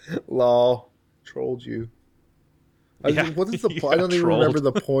 Lol. Trolled you. What is the point? I don't even remember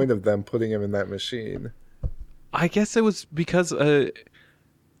the point of them putting him in that machine. I guess it was because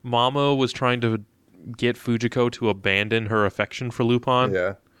Mamo was trying to get Fujiko to abandon her affection for Lupin.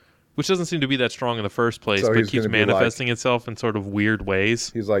 Yeah. Which doesn't seem to be that strong in the first place, So but keeps manifesting like, itself in sort of weird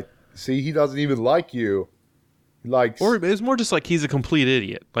ways. He's like, see, he doesn't even like you. He likes... Or it's more just like he's a complete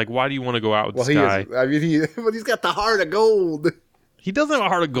idiot. Like, why do you want to go out with this guy? But he's got the heart of gold. He doesn't have a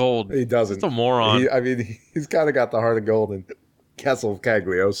heart of gold. He doesn't. He's a moron. He's kind of got the heart of gold in Castle of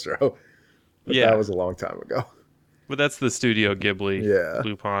Cagliostro. But that was a long time ago. But that's the Studio Ghibli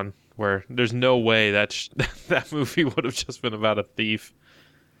Lupin, where there's no way that that movie would have just been about a thief.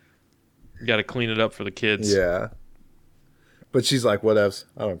 You got to clean it up for the kids. Yeah. But she's like, whatevs.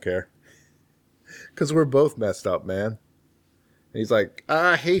 I don't care. Because we're both messed up, man. And he's like,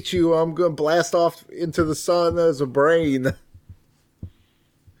 I hate you. I'm going to blast off into the sun as a brain.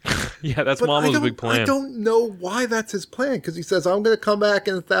 Yeah, that's Mamo's big plan. I don't know why that's his plan. Because he says, I'm going to come back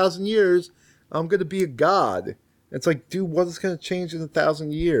in 1,000 years. I'm going to be a god. It's like, dude, what is going to change in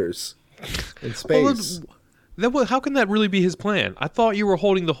 1,000 years in space? How can that really be his plan? I thought you were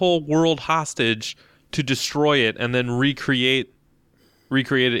holding the whole world hostage to destroy it and then recreate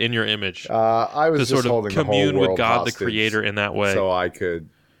it in your image. I was to just sort of holding commune the whole world with God, hostage, the Creator, in that way, so I could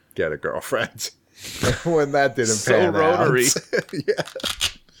get a girlfriend. When that didn't so pan rotary. Out, yeah.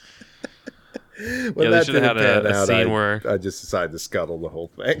 When they that should have had a scene where I just decided to scuttle the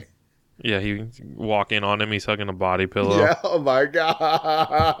whole thing. Yeah, you walk in on him, he's hugging a body pillow. Yeah, oh my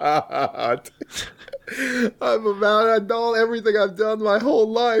god. I've done everything I've done my whole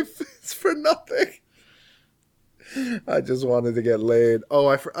life. It's for nothing. I just wanted to get laid. Oh,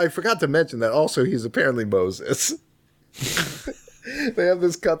 I forgot to mention that also he's apparently Moses. They have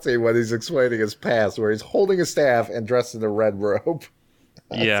this cutscene when he's explaining his past where he's holding a staff and dressed in a red robe.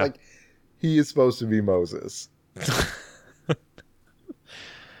 Yeah. It's like he is supposed to be Moses.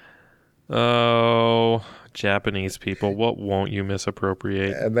 Oh, Japanese people, what won't you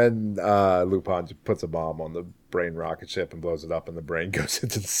misappropriate? And then Lupin puts a bomb on the brain rocket ship and blows it up, and the brain goes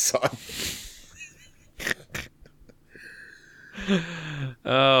into the sun.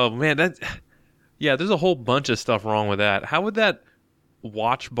 Oh, man, there's a whole bunch of stuff wrong with that. How would that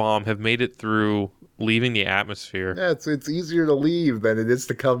watch bomb have made it through leaving the atmosphere? Yeah, it's easier to leave than it is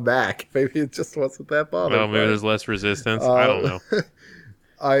to come back. Maybe it just wasn't that bothered. Well, maybe there's less resistance. I don't know.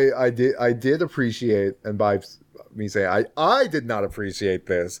 I did appreciate, and by me saying I did not appreciate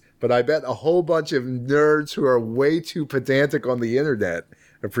this, but I bet a whole bunch of nerds who are way too pedantic on the internet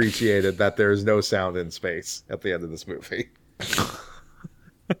appreciated that there is no sound in space at the end of this movie.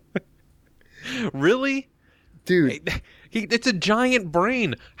 Really? Dude. It's a giant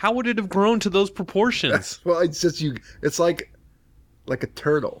brain. How would it have grown to those proportions? Well, it's just it's like a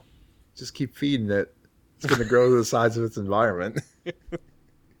turtle. Just keep feeding it. It's going to grow to the size of its environment.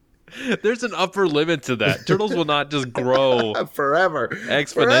 There's an upper limit to that. Turtles will not just grow forever.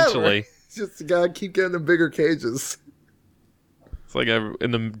 Exponentially. Just gotta keep getting in bigger cages. It's like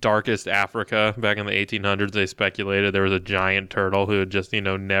in the darkest Africa back in the 1800s, they speculated there was a giant turtle who had just,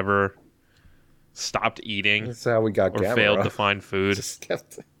 never stopped eating. That's how we got Gamera. Failed to find food. Just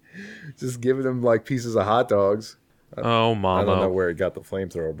giving him like pieces of hot dogs. Oh, Mamo. I don't know where he got the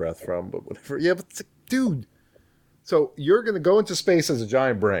flamethrower breath from, but whatever. Yeah, but dude. So you're going to go into space as a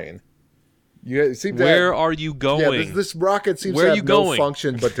giant brain. Where are you going? Yeah, this rocket seems to have no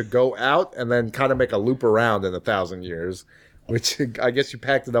function but to go out and then kind of make a loop around in 1,000 years, which I guess you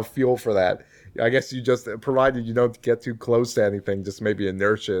packed enough fuel for that. I guess you just, provided you don't get too close to anything, just maybe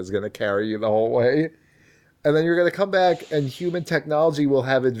inertia is going to carry you the whole way. And then you're going to come back and human technology will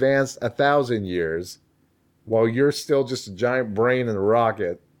have advanced 1,000 years while you're still just a giant brain in a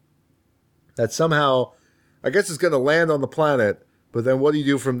rocket that somehow, I guess it's going to land on the planet, but then what do you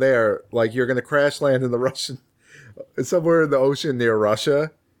do from there? Like, you're going to crash land in somewhere in the ocean near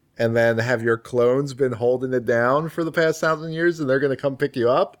Russia, and then have your clones been holding it down for the past 1,000 years, and they're going to come pick you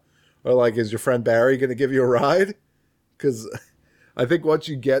up? Or, like, is your friend Barry going to give you a ride? Because I think once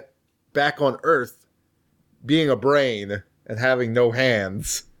you get back on Earth, being a brain and having no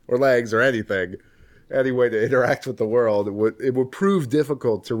hands or legs or anything, any way to interact with the world, it would prove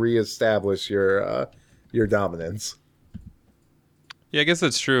difficult to reestablish your your dominance. Yeah, I guess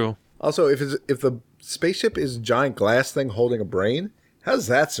that's true. Also, if the spaceship is a giant glass thing holding a brain, how does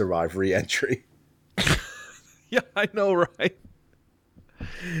that survive re-entry? Yeah, I know, right?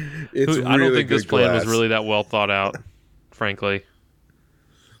 It's I don't really think this good plan was glass. really that well thought out, frankly.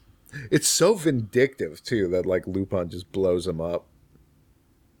 It's so vindictive too that like Lupin just blows him up.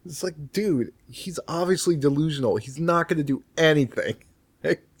 It's like, dude, he's obviously delusional. He's not going to do anything.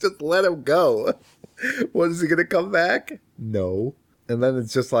 Just let him go. What, is he going to come back? No. And then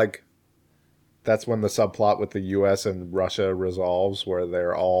it's just like, that's when the subplot with the U.S. and Russia resolves, where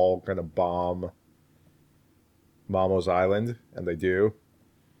they're all going to bomb Mamo's island, and they do.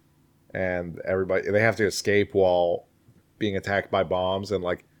 And they have to escape while being attacked by bombs, and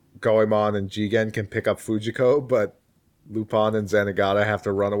like Goemon and Jigen can pick up Fujiko, but Lupin and Zenigata have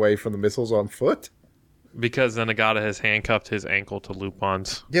to run away from the missiles on foot. Because Zenigata has handcuffed his ankle to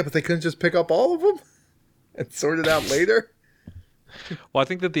Lupin's. Yeah, but they couldn't just pick up all of them and sort it out later? Well, I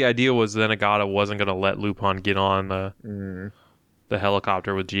think that the idea was Zenigata wasn't going to let Lupin get on the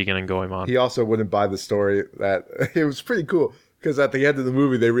helicopter with Jigen and Goemon. He also wouldn't buy the story that... It was pretty cool, because at the end of the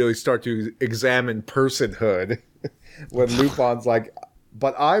movie, they really start to examine personhood. When Lupin's like,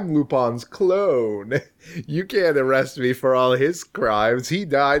 but I'm Lupin's clone. You can't arrest me for all his crimes. He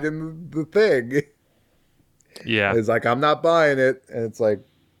died in the thing. Yeah. It's like, I'm not buying it. And it's like,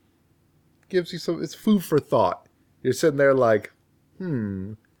 gives you some... It's food for thought. You're sitting there like,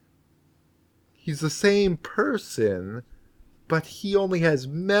 he's the same person, but he only has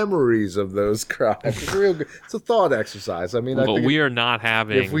memories of those crimes. It's real good. It's a thought exercise. I mean, I think we are not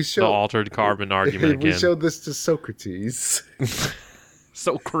having the altered carbon argument again. We showed this to Socrates.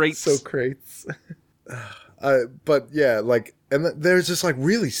 Socrates. But yeah, like, and there's this like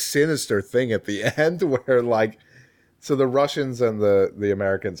really sinister thing at the end where like, so the Russians and the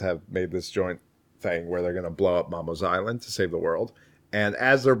Americans have made this joint thing where they're going to blow up Mamo's island to save the world. And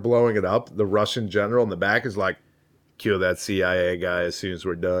as they're blowing it up, the Russian general in the back is like, kill that CIA guy as soon as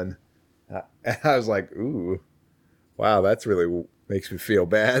we're done. And I was like, ooh, wow, that's really makes me feel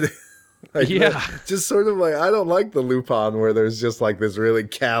bad. Like, yeah. Just sort of like, I don't like the Lupin where there's just like this really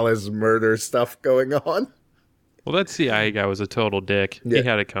callous murder stuff going on. Well, that CIA guy was a total dick. Yeah. He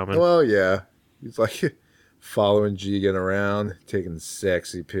had it coming. Well, yeah. He's like following Jigen around, taking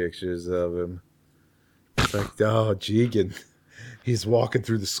sexy pictures of him. It's like, oh, Jigen. He's walking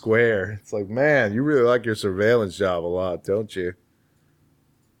through the square. It's like, man, you really like your surveillance job a lot, don't you?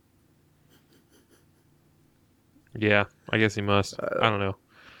 Yeah, I guess he must. I don't know.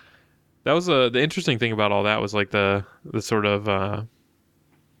 That was the interesting thing about all that was like the sort of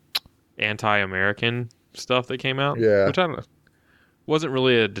anti-American stuff that came out. Yeah. Which I don't know. Wasn't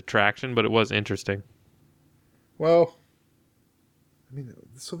really a detraction, but it was interesting. Well, I mean,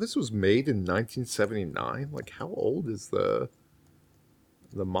 so this was made in 1979? Like, how old is the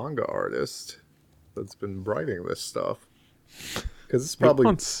manga artist that's been writing this stuff? Because it's probably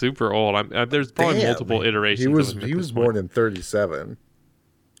Lupon's super old. There's probably multiple iterations. He was born in 1937.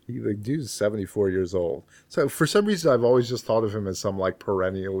 The dude's 74 years old. So for some reason, I've always just thought of him as some like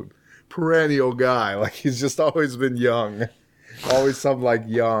perennial guy. Like he's just always been young, always some like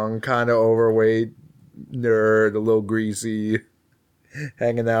young, kind of overweight nerd, a little greasy,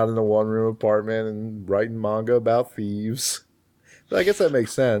 hanging out in a one-room apartment and writing manga about thieves. But I guess that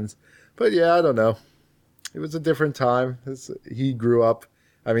makes sense. But yeah, I don't know. It was a different time. He grew up.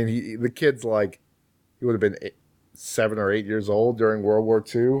 I mean, the kid's like, he would have been 7 or 8 years old during World War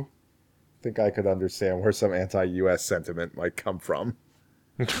II. I think I could understand where some anti-U.S. sentiment might come from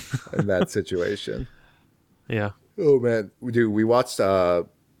in that situation. Yeah. Oh, man. We watched the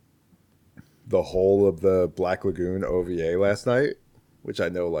whole of the Black Lagoon OVA last night, which I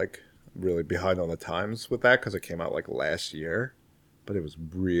know, like, I'm really behind on the times with that because it came out, like, last year. But it was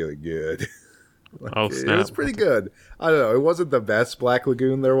really good. Like, oh, snap. It was pretty good. I don't know. It wasn't the best Black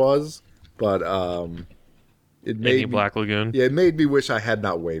Lagoon there was, but it made Black Lagoon. Yeah, it made me wish I had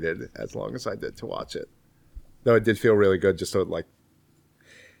not waited as long as I did to watch it. Though it did feel really good just to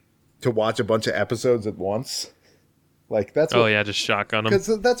watch a bunch of episodes at once. Like that's just shotgun them.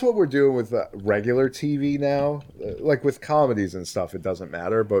 Because that's what we're doing with regular TV now. Like with comedies and stuff, it doesn't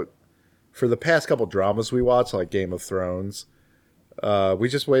matter. But for the past couple dramas we watched, like Game of Thrones, we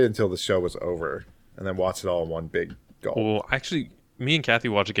just waited until the show was over and then watched it all in one big gulp. Well, actually, me and Kathy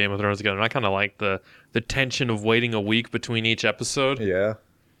watched Game of Thrones together, and I kind of like the tension of waiting a week between each episode. Yeah.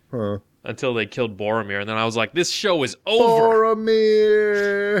 Huh. Until they killed Boromir, and then I was like, this show is over.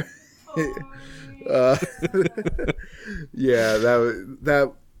 Boromir! Yeah,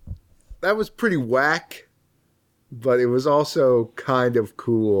 that was pretty whack, but it was also kind of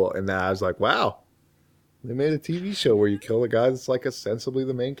cool, and I was like, wow, They made a TV show where you kill a guy that's like ostensibly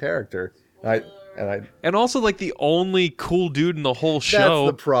the main character. I and I And also, like, the only cool dude in the whole That's the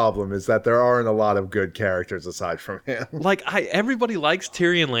show. problem, is that there aren't a lot of good characters aside from him. Like, everybody likes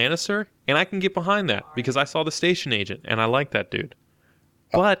Tyrion Lannister, and I can get behind that because I saw The Station Agent, and I like that dude.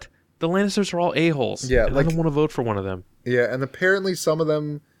 But the Lannisters are all a-holes. Yeah, and like- I don't want to vote for one of them. Yeah, and apparently some of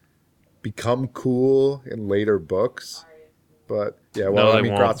them become cool in later books. But yeah, well, No, I they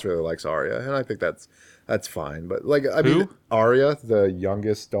mean, won't. Gratz really likes Arya, and I think that's fine. But like, I mean, Who? Arya, the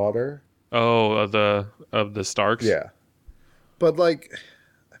youngest daughter. Oh, of the Starks? Yeah, but like,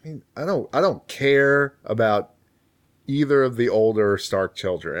 I mean, I don't care about either of the older Stark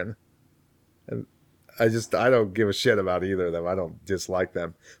children, and I don't give a shit about either of them. I don't dislike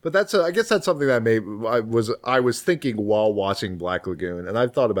them. But I guess that's something that I was thinking while watching Black Lagoon, and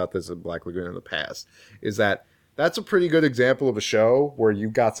I've thought about this in Black Lagoon in the past, is that that's a pretty good example of a show where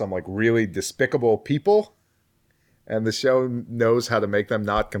you've got some like really despicable people, and the show knows how to make them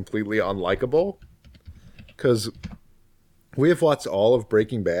not completely unlikable. Because we have watched all of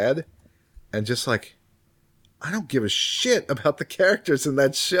Breaking Bad, and just like, I don't give a shit about the characters in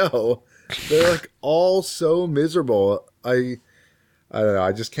that show. They're like all so miserable. I don't know.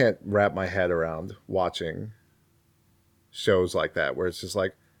 I just can't wrap my head around watching shows like that, where it's just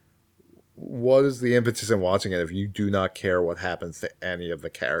like, what is the impetus in watching it if you do not care what happens to any of the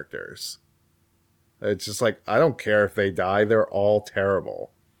characters? It's just like, I don't care if they die. They're all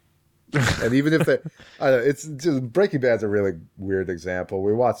terrible. And even if it's just, Breaking Bad's a really weird example.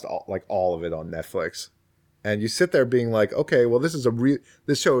 We watched all of it on Netflix. And you sit there being like, okay, well, this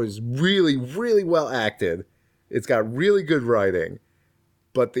show is really, really well acted. It's got really good writing.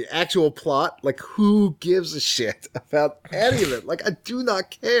 But the actual plot, like, who gives a shit about any of it? Like, I do not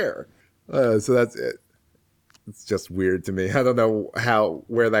care. So that's it. It's just weird to me. I don't know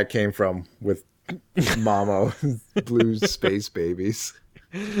where that came from with Mamo, blue space babies.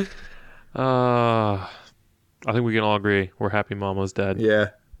 I think we can all agree we're happy Mama's dead. Yeah,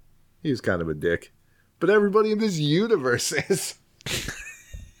 he was kind of a dick. But everybody in this universe is.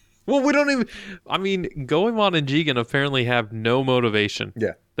 Well, we don't even... I mean, Goemon and Jigen apparently have no motivation.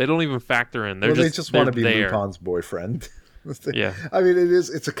 Yeah. They don't even factor in. They just want to be there. Lupin's boyfriend. Yeah. I mean,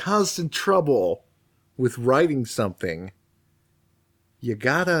 it's a constant trouble with writing something. You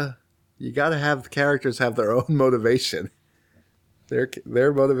gotta have the characters have their own motivation. Their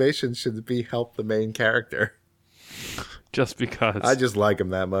motivation should be help the main character. Just because. I just like him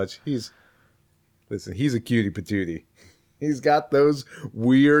that much. He's a cutie patootie. He's got those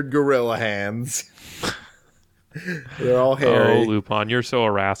weird gorilla hands. They're all hairy. Oh, Lupin, you're so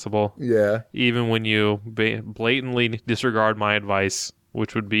irascible. Yeah. Even when you blatantly disregard my advice,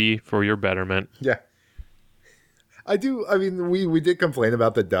 which would be for your betterment. Yeah. I do. I mean, we did complain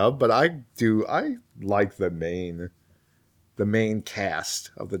about the dub, but I like the main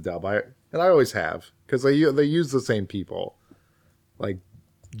cast of the dub. I always have, because they use the same people. Like,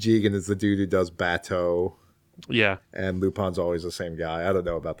 Jigen is the dude who does Bateau. Yeah. And Lupin's always the same guy. I don't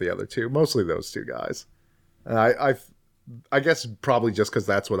know about the other two. Mostly those two guys. And I guess probably just because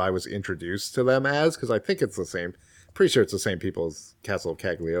that's what I was introduced to them as, because I think it's the same. Pretty sure it's the same people as Castle of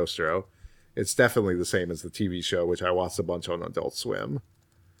Cagliostro. It's definitely the same as the TV show, which I watched a bunch on Adult Swim.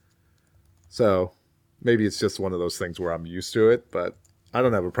 So maybe it's just one of those things where I'm used to it, but I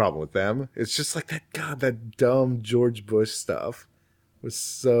don't have a problem with them. It's just like that dumb George Bush stuff was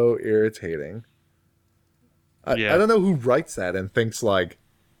so irritating. I don't know who writes that and thinks like,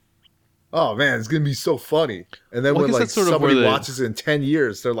 oh man, it's going to be so funny. And then when like somebody watches it in 10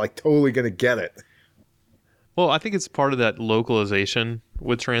 years, they're like totally going to get it. Well, I think it's part of that localization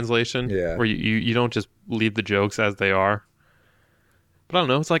with translation, where you don't just leave the jokes as they are. But I don't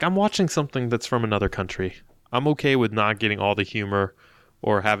know. It's like I'm watching something that's from another country. I'm okay with not getting all the humor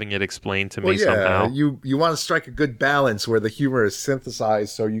or having it explained to me somehow. You want to strike a good balance where the humor is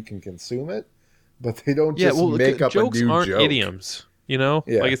synthesized so you can consume it, but they don't just make up a new joke. Jokes aren't idioms, you know?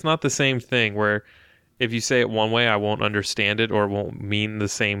 Yeah. Like, it's not the same thing where if you say it one way, I won't understand it or it won't mean the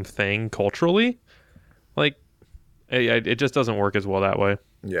same thing culturally. Like, it just doesn't work as well that way.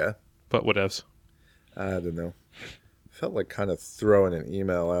 Yeah. But whatevs. I don't know. Felt like kind of throwing an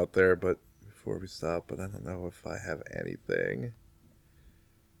email out there, but before we stop, but I don't know if I have anything.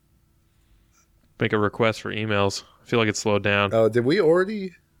 Make a request for emails. I feel like it's slowed down. Oh, did we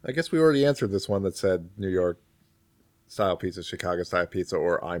already? I guess we already answered this one that said New York style pizza, Chicago style pizza,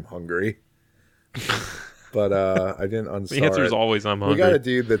 or I'm hungry. But I didn't unstar The answer is it. always I'm hungry. We got a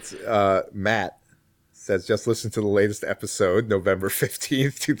dude that's Matt says, just listen to the latest episode, November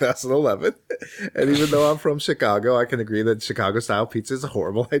 15th, 2011. And even though I'm from Chicago, I can agree that Chicago-style pizza is a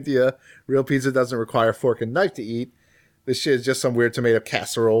horrible idea. Real pizza doesn't require a fork and knife to eat. This shit is just some weird tomato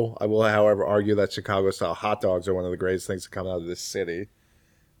casserole. I will, however, argue that Chicago-style hot dogs are one of the greatest things to come out of this city.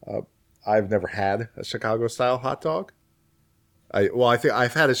 I've never had a Chicago-style hot dog. I think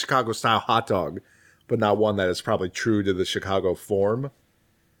I've had a Chicago-style hot dog, but not one that is probably true to the Chicago form.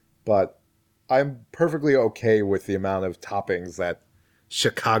 But I'm perfectly okay with the amount of toppings that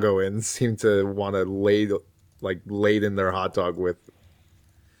Chicagoans seem to want to lay in their hot dog with.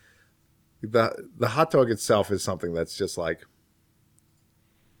 The hot dog itself is something that's just like,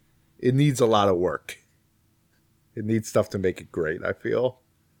 it needs a lot of work. It needs stuff to make it great, I feel.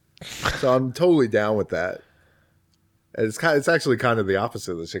 So I'm totally down with that. And it's actually kind of the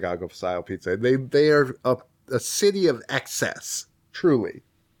opposite of the Chicago style pizza. They are a city of excess, truly.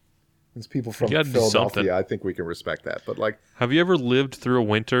 As people from Philadelphia, I think we can respect that. But like, have you ever lived through a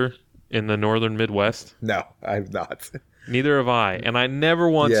winter in the northern Midwest? No, I've not. Neither have I, and I never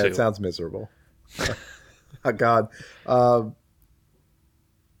want to. Yeah, it sounds miserable. Oh, God,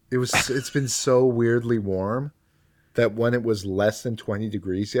 it's been so weirdly warm that when it was less than 20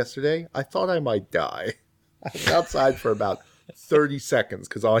 degrees yesterday, I thought I might die. I was outside for about 30 seconds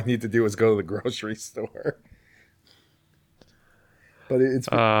because all I need to do is go to the grocery store. But it's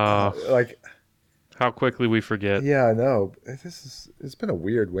been, like, how quickly we forget. Yeah, I know. It's been a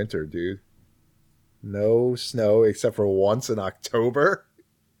weird winter, dude. No snow except for once in October.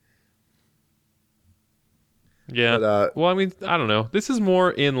 Yeah. But, well, I mean, I don't know. This is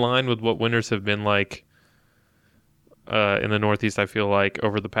more in line with what winters have been like in the Northeast, I feel like,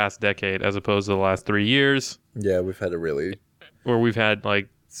 over the past decade, as opposed to the last 3 years. Yeah, we've had where we've had, like,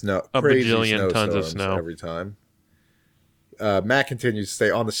 a bajillion tons of snow. Every time. Matt continues to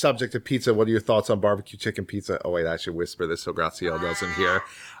say, on the subject of pizza, what are your thoughts on barbecue chicken pizza? Oh, wait, I should whisper this so Graciela doesn't hear.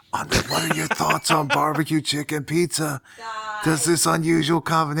 What are your thoughts on barbecue chicken pizza? Does this unusual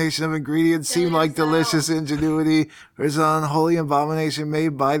combination of ingredients seem like delicious ingenuity, or is it an unholy abomination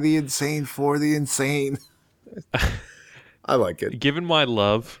made by the insane for the insane? I like it. Given my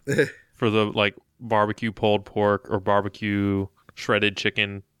love for the like barbecue pulled pork or barbecue shredded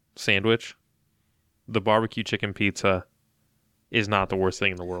chicken sandwich, the barbecue chicken pizza is not the worst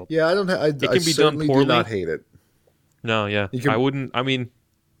thing in the world. Yeah, it can be done poorly. Do not hate it. No, yeah, I wouldn't. I mean,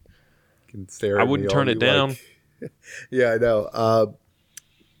 I wouldn't turn it down. Like. Yeah, I know.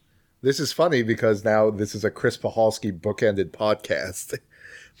 This is funny because now this is a Chris Pahalski bookended podcast.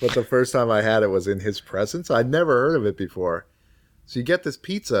 But the first time I had it was in his presence. I'd never heard of it before. So you get this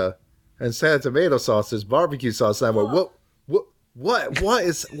pizza, and instead of tomato sauce, there's barbecue sauce. And I went,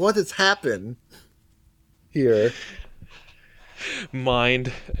 what has happened here?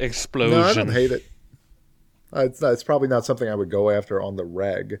 Mind explosion. No, I don't hate it. It's probably not something I would go after on the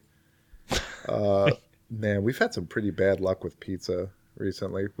reg. Man, we've had some pretty bad luck with pizza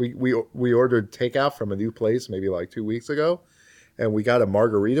recently. We ordered takeout from a new place maybe like 2 weeks ago, and we got a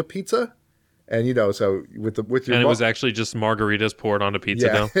margarita pizza. And so it was actually just margaritas poured onto pizza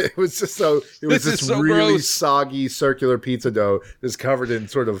dough. It was just this really gross, soggy circular pizza dough that's covered in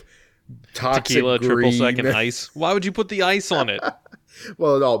sort of toxic tequila, green. 3-second ice. Why would you put the ice on it?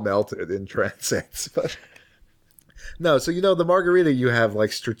 Well, it all melted in transit. But no, so the margarita, you have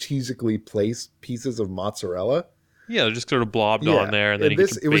like strategically placed pieces of mozzarella. Yeah, they're just sort of blobbed on there, and then you get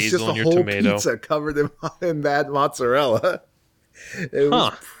basil it was just on your whole tomato. Pizza covered in that mozzarella.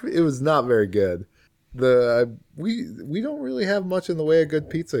 It was not very good. We don't really have much in the way of good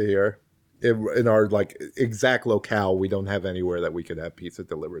pizza here. In our like exact locale, we don't have anywhere that we could have pizza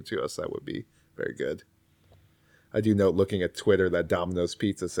delivered to us that would be very good. I do note, looking at Twitter, that Domino's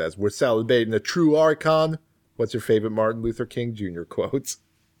Pizza says, "We're celebrating a true icon. What's your favorite Martin Luther King Jr. quote?"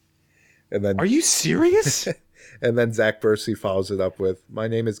 And then, are you serious? And then Zach Bursey follows it up with, "My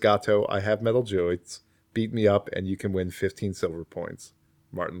name is Gato. I have metal joints. Beat me up and you can win 15 silver points.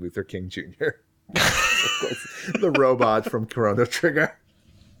 Martin Luther King Jr." The robot from Chrono Trigger.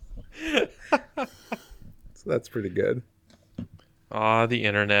 So that's pretty good. The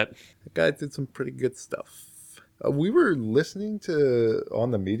internet. That guy did some pretty good stuff. We were listening to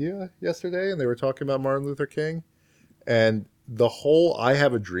On the Media yesterday, and they were talking about Martin Luther King, and the whole "I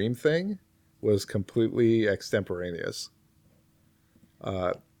Have a Dream" thing was completely extemporaneous.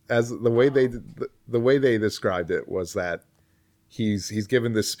 As the way they described it was that he's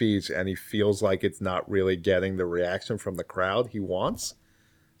given this speech and he feels like it's not really getting the reaction from the crowd he wants,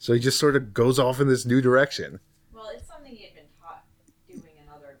 so he just sort of goes off in this new direction. Well, it's something he had been taught doing in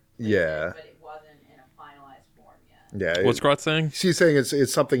other places, but it wasn't in a finalized form Yeah. What's Grot saying? She's saying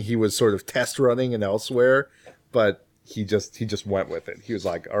it's something he was sort of test running and elsewhere, but he just went with it. He was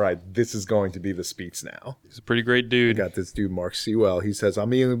like, all right, this is going to be the speech now. He's a pretty great dude. I got this dude, Mark Sewell. He says,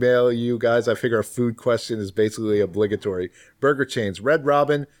 I'm emailing you guys. I figure a food question is basically obligatory. Burger chains, Red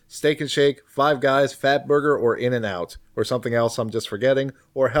Robin, Steak and Shake, Five Guys, Fat Burger, or In-N-Out, or something else I'm just forgetting,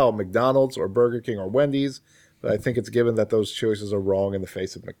 or hell, McDonald's or Burger King or Wendy's. But I think it's given that those choices are wrong in the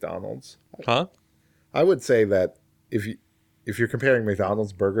face of McDonald's. Huh? I would say that if you're comparing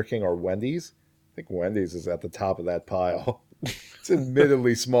McDonald's, Burger King, or Wendy's, I think Wendy's is at the top of that pile. It's an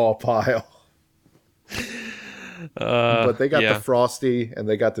admittedly small pile. But they got the Frosty and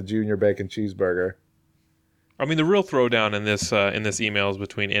they got the Junior Bacon Cheeseburger. I mean, the real throwdown in this email is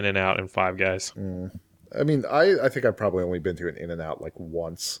between In-N-Out and Five Guys. I mean, I think I've probably only been to an In-N-Out like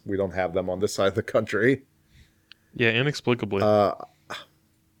once. We don't have them on this side of the country. Yeah, inexplicably. I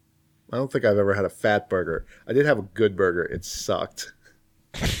don't think I've ever had a fat burger. I did have a good burger. It sucked.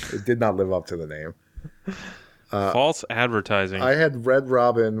 It did not live up to the name. False advertising. I had Red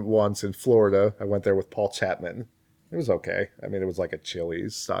Robin once in Florida. I went there with Paul Chapman. It was okay. I mean, it was like a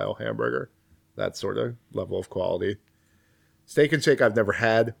Chili's style hamburger. That sort of level of quality. Steak and Shake I've never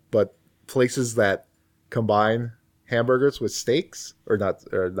had, but places that combine hamburgers with steaks, or not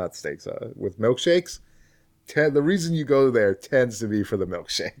steaks, with milkshakes, the reason you go there tends to be for the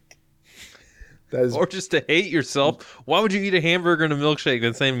milkshake. Or just to hate yourself. Why would you eat a hamburger and a milkshake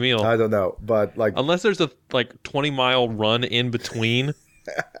in the same meal? I don't know, but like, unless there's a 20-mile run in between.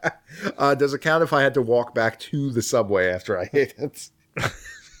 Does it count if I had to walk back to the Subway after I ate it?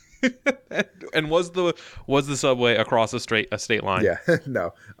 And was the Subway across a state line? Yeah,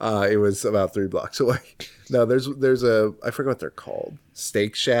 no. It was about 3 blocks away. No, there's a, I forget what they're called,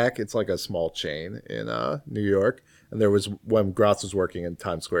 Steak Shack. It's like a small chain in New York. And there was, when Gratz was working in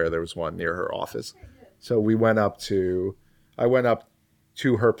Times Square, there was one near her office. So I went up to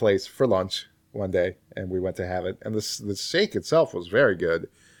her place for lunch one day, and we went to have it. And the steak itself was very good.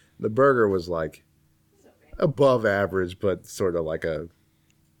 The burger was like above average, but sort of like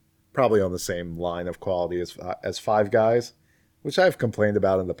probably on the same line of quality as Five Guys, which I've complained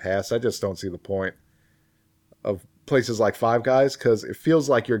about in the past. I just don't see the point of places like Five Guys, because it feels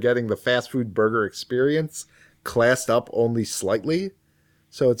like you're getting the fast food burger experience classed up only slightly.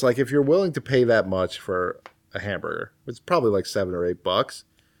 So it's like, if you're willing to pay that much for a hamburger, it's probably like $7 or $8,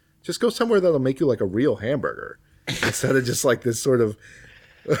 just go somewhere that'll make you like a real hamburger instead of just like this sort of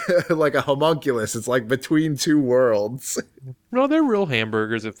like a homunculus. It's like between two worlds. No, they're real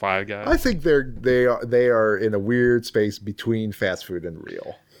hamburgers at Five Guys. I think they are in a weird space between fast food and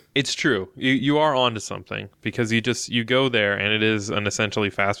real. It's true. You are onto something, because you go there and it is an essentially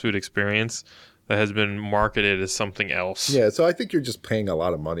fast food experience that has been marketed as something else. Yeah, so I think you're just paying a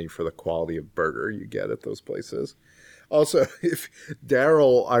lot of money for the quality of burger you get at those places. Also, if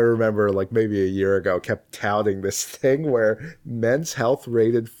Daryl, I remember like maybe a year ago, kept touting this thing where Men's Health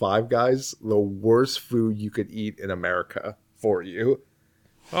rated Five Guys the worst food you could eat in America for you.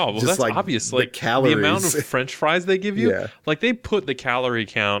 Oh, well, just that's like obvious. Like the amount of French fries they give you. Yeah. Like they put the calorie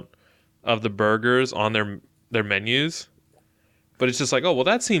count of the burgers on their menus, but it's just like, oh, well,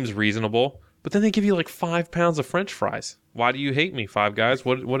 that seems reasonable. But then they give you like 5 pounds of French fries. Why do you hate me, Five Guys?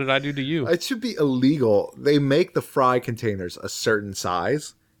 What did I do to you? It should be illegal. They make the fry containers a certain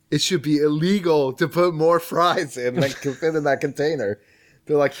size. It should be illegal to put more fries in than can fit in that container.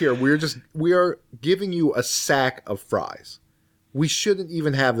 They're like, here, we are giving you a sack of fries. We shouldn't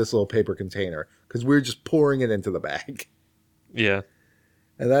even have this little paper container because we're just pouring it into the bag. Yeah.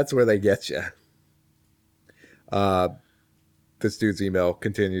 And that's where they get you. This dude's email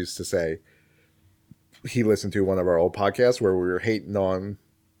continues to say, he listened to one of our old podcasts where we were hating on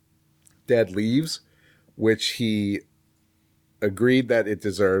Dead Leaves, which he agreed that it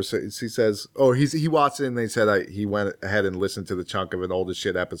deserves. So he says, he watched it and they said he went ahead and listened to the chunk of an old as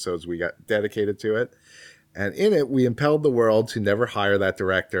shit episodes we got dedicated to it. And in it, we impelled the world to never hire that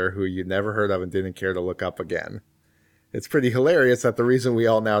director who you never heard of and didn't care to look up again. It's pretty hilarious that the reason we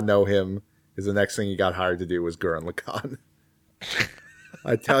all now know him is the next thing he got hired to do was Gurren Lagann.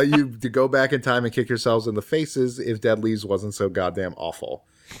 I tell you to go back in time and kick yourselves in the faces if Dead Leaves wasn't so goddamn awful.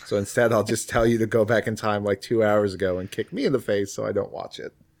 So instead, I'll just tell you to go back in time like 2 hours ago and kick me in the face so I don't watch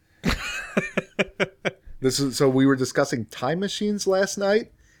it. So we were discussing time machines last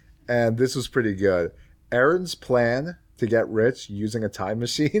night, and this was pretty good. Aaron's plan to get rich using a time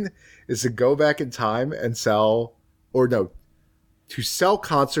machine is to go back in time and sell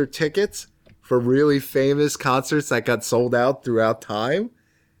concert tickets for really famous concerts that got sold out throughout time,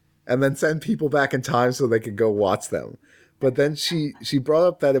 and then send people back in time so they could go watch them. But then she brought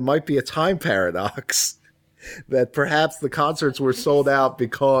up that it might be a time paradox, that perhaps the concerts were sold out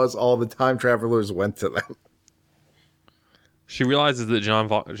because all the time travelers went to them. She realizes that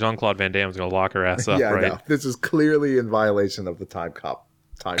Jean-Claude Van Damme is going to lock her ass up, Yeah, right? no, this is clearly in violation of the time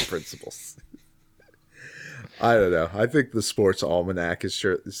principles. I don't know. I think the sports almanac is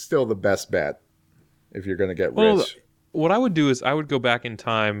still the best bet if you're going to get rich. What I would do is I would go back in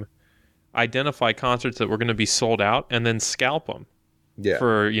time, identify concerts that were going to be sold out, and then scalp them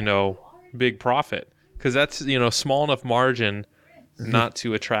for, big profit. Because that's, small enough margin not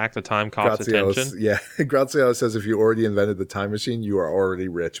to attract the time cop's attention. Yeah. Graziano says if you already invented the time machine, you are already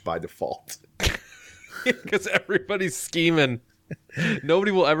rich by default. Because everybody's scheming.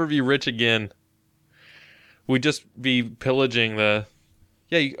 Nobody will ever be rich again. We'd just be pillaging the...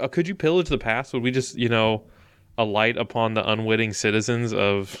 Yeah, could you pillage the past? Would we just, alight upon the unwitting citizens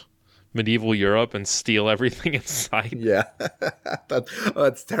of medieval Europe and steal everything in sight? Yeah.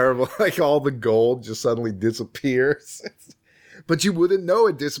 That's terrible. Like all the gold just suddenly disappears. But you wouldn't know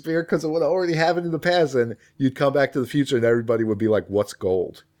it disappeared because it would already happened in the past, and you'd come back to the future and everybody would be like, what's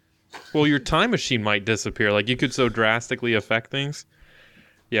gold? Well, your time machine might disappear. Like, you could so drastically affect things.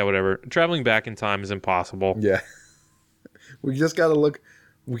 Yeah, whatever. Traveling back in time is impossible. Yeah. We just got to look.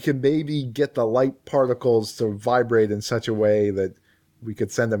 We can maybe get the light particles to vibrate in such a way that we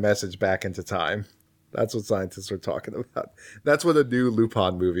could send a message back into time. That's what scientists are talking about. That's what a new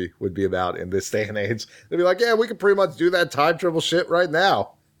Lupin movie would be about in this day and age. They'd be like, yeah, we can pretty much do that time travel shit right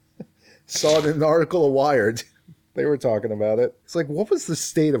now. Saw it in an article of Wired. They were talking about it. It's like, what was the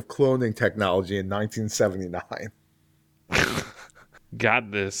state of cloning technology in 1979?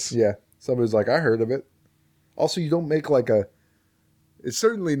 Got this. Yeah. Somebody was like, I heard of it. Also, you don't make like a... It's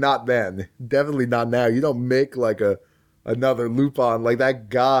certainly not then. Definitely not now. You don't make like another Lupin. Like that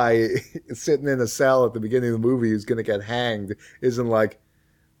guy sitting in a cell at the beginning of the movie who's going to get hanged isn't like,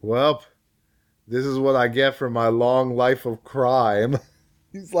 well, this is what I get for my long life of crime.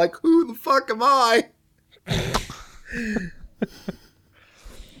 He's like, who the fuck am I?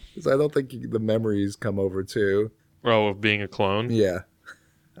 Because I don't think the memories come over too. Oh, of being a clone? Yeah.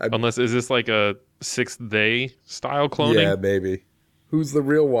 Unless, is this like a Sixth Day style cloning? Yeah, maybe. Who's the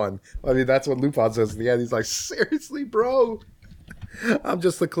real one? I mean, that's what Lupin says at the end. He's like, seriously, bro? I'm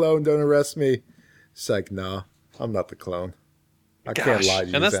just the clone. Don't arrest me. It's like, nah, I'm not the clone. I can't lie to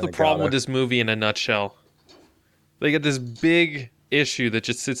you. And that's the problem with this movie in a nutshell. They get this big issue that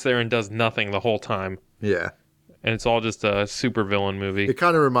just sits there and does nothing the whole time. Yeah. And it's all just a supervillain movie. It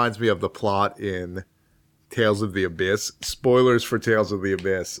kind of reminds me of the plot in Tales of the Abyss. Spoilers for Tales of the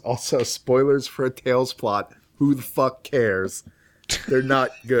Abyss. Also, spoilers for a Tales plot. Who the fuck cares? They're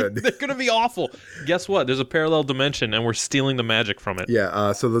not good. They're going to be awful. Guess what? There's a parallel dimension, and we're stealing the magic from it.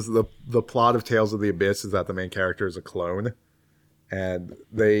 Yeah, so the plot of Tales of the Abyss is that the main character is a clone. And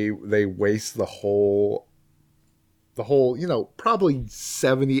they waste the whole, probably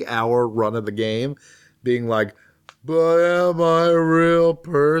 70-hour run of the game being like, but am I a real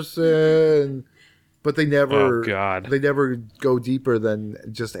person? But they never, they never go deeper than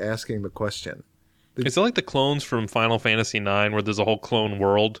just asking the question. Is it like the clones from Final Fantasy IX where there's a whole clone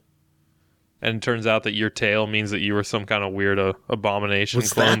world? And it turns out that your tail means that you were some kind of weird abomination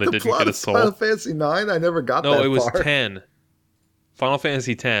clone that didn't get a soul. Final Fantasy IX? I never got that far. No, it was 10. Final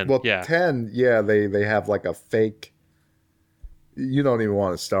Fantasy X. Well, yeah. 10, yeah, they have like a fake... You don't even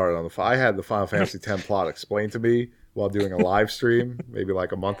want to start on the... I had the Final Fantasy X plot explained to me while doing a live stream, maybe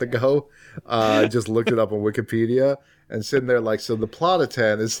like a month ago. I just looked it up on Wikipedia and sitting there like, so the plot of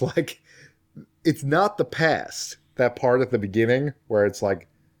 10 is like... It's not the past, that part at the beginning where it's like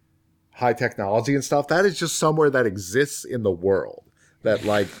high technology and stuff. That is just somewhere that exists in the world. That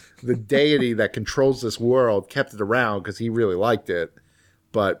like the deity that controls this world kept it around because he really liked it.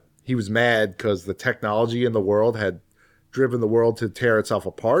 But he was mad because the technology in the world had driven the world to tear itself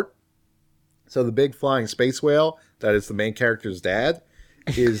apart. So the big flying space whale that is the main character's dad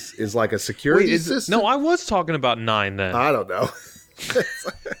is like a security system. No, I was talking about 9 then. I don't know.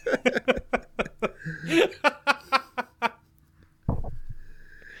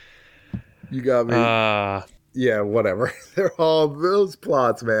 You got me. Yeah, whatever. They're all those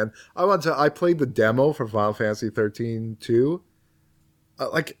plots, man. I played the demo for Final Fantasy 13 too.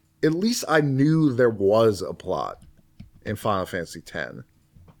 Like at least I knew there was a plot in Final Fantasy 10.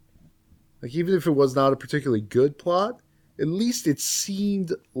 Like even if it was not a particularly good plot, at least it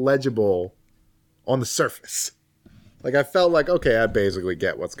seemed legible on the surface. Like, I felt like, okay, I basically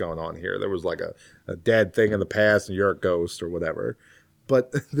get what's going on here. There was, like, a dead thing in the past, and you're a ghost or whatever.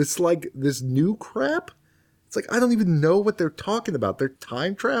 But this new crap, it's like, I don't even know what they're talking about. They're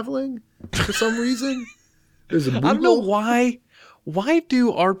time traveling for some reason. There's a I don't know Moogle. why. Why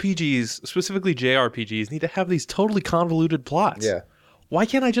do RPGs, specifically JRPGs, need to have these totally convoluted plots? Yeah. Why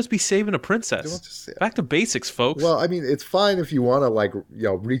can't I just be saving a Don't princess? just- Back to basics, folks. Well, I mean, it's fine if you want to like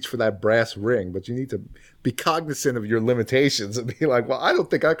reach for that brass ring, but you need to be cognizant of your limitations and be like, well, I don't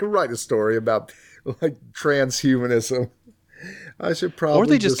think I can write a story about like transhumanism. I should probably or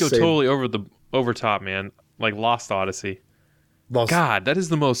they just go save- totally over top, man. Like Lost Odyssey. Lost- God, that is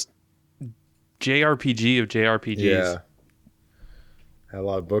the most JRPG of JRPGs. Yeah, had a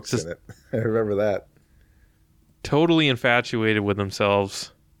lot of books Just- in it. I remember that. Totally infatuated with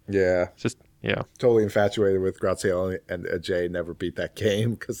themselves. Yeah, Just yeah. totally infatuated with Graziella and Jay. Never beat that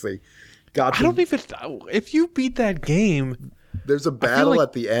game because they got. I don't even. If you beat that game, There's a battle like-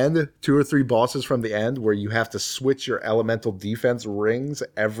 at the end, 2 or 3 bosses from the end, where you have to switch your elemental defense rings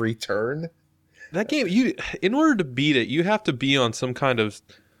every turn. that game, in order to beat it, you have to be on some kind of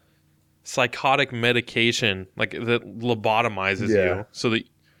psychotic medication, like that lobotomizes Yeah. you, so that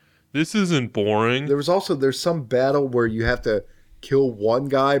this isn't boring. There's some battle where you have to kill one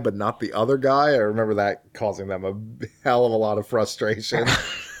guy but not the other guy. I remember that causing them a hell of a lot of frustration.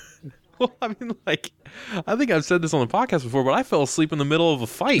 Well, I mean, like, I think I've said this on the podcast before, but I fell asleep in the middle of a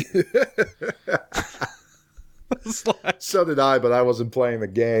fight. It's like- So did I, but I wasn't playing the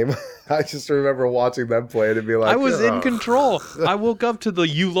game. I just remember watching them play it and be like, I was in "Ugh." control. I woke up to the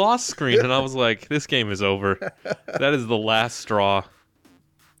 "you lost" screen, and I was like, "This game is over. That is the last straw."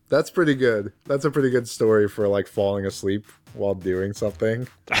 That's pretty good. That's a pretty good story for like falling asleep while doing something.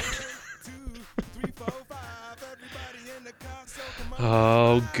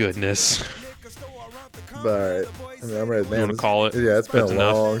 Oh goodness! But I mean, I'm ready. Man, You want to call it? Yeah, it's been That's a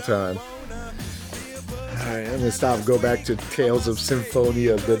enough. long time. All right, I'm gonna stop and go back to Tales of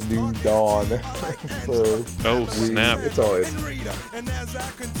Symphonia: The New Dawn. So Oh snap! it's always And as I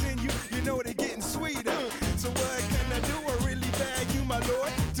continue, you know they're getting sweeter. So what can I do? I really bag you, my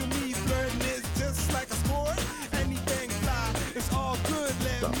lord. To me, flirting is just like a sport. Anything fly, it's all good.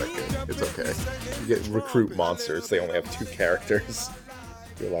 not that good. It's okay. You get recruit monsters. They only have 2 characters.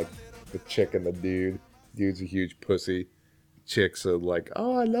 You're like the chick and the dude. Dude's a huge pussy. Chicks are like,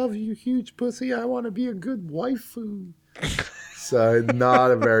 oh, I love you, huge pussy. I want to be a good waifu. So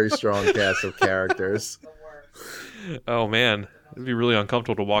not a very strong cast of characters. Oh man, it'd be really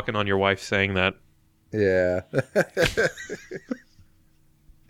uncomfortable to walk in on your wife saying that. Yeah.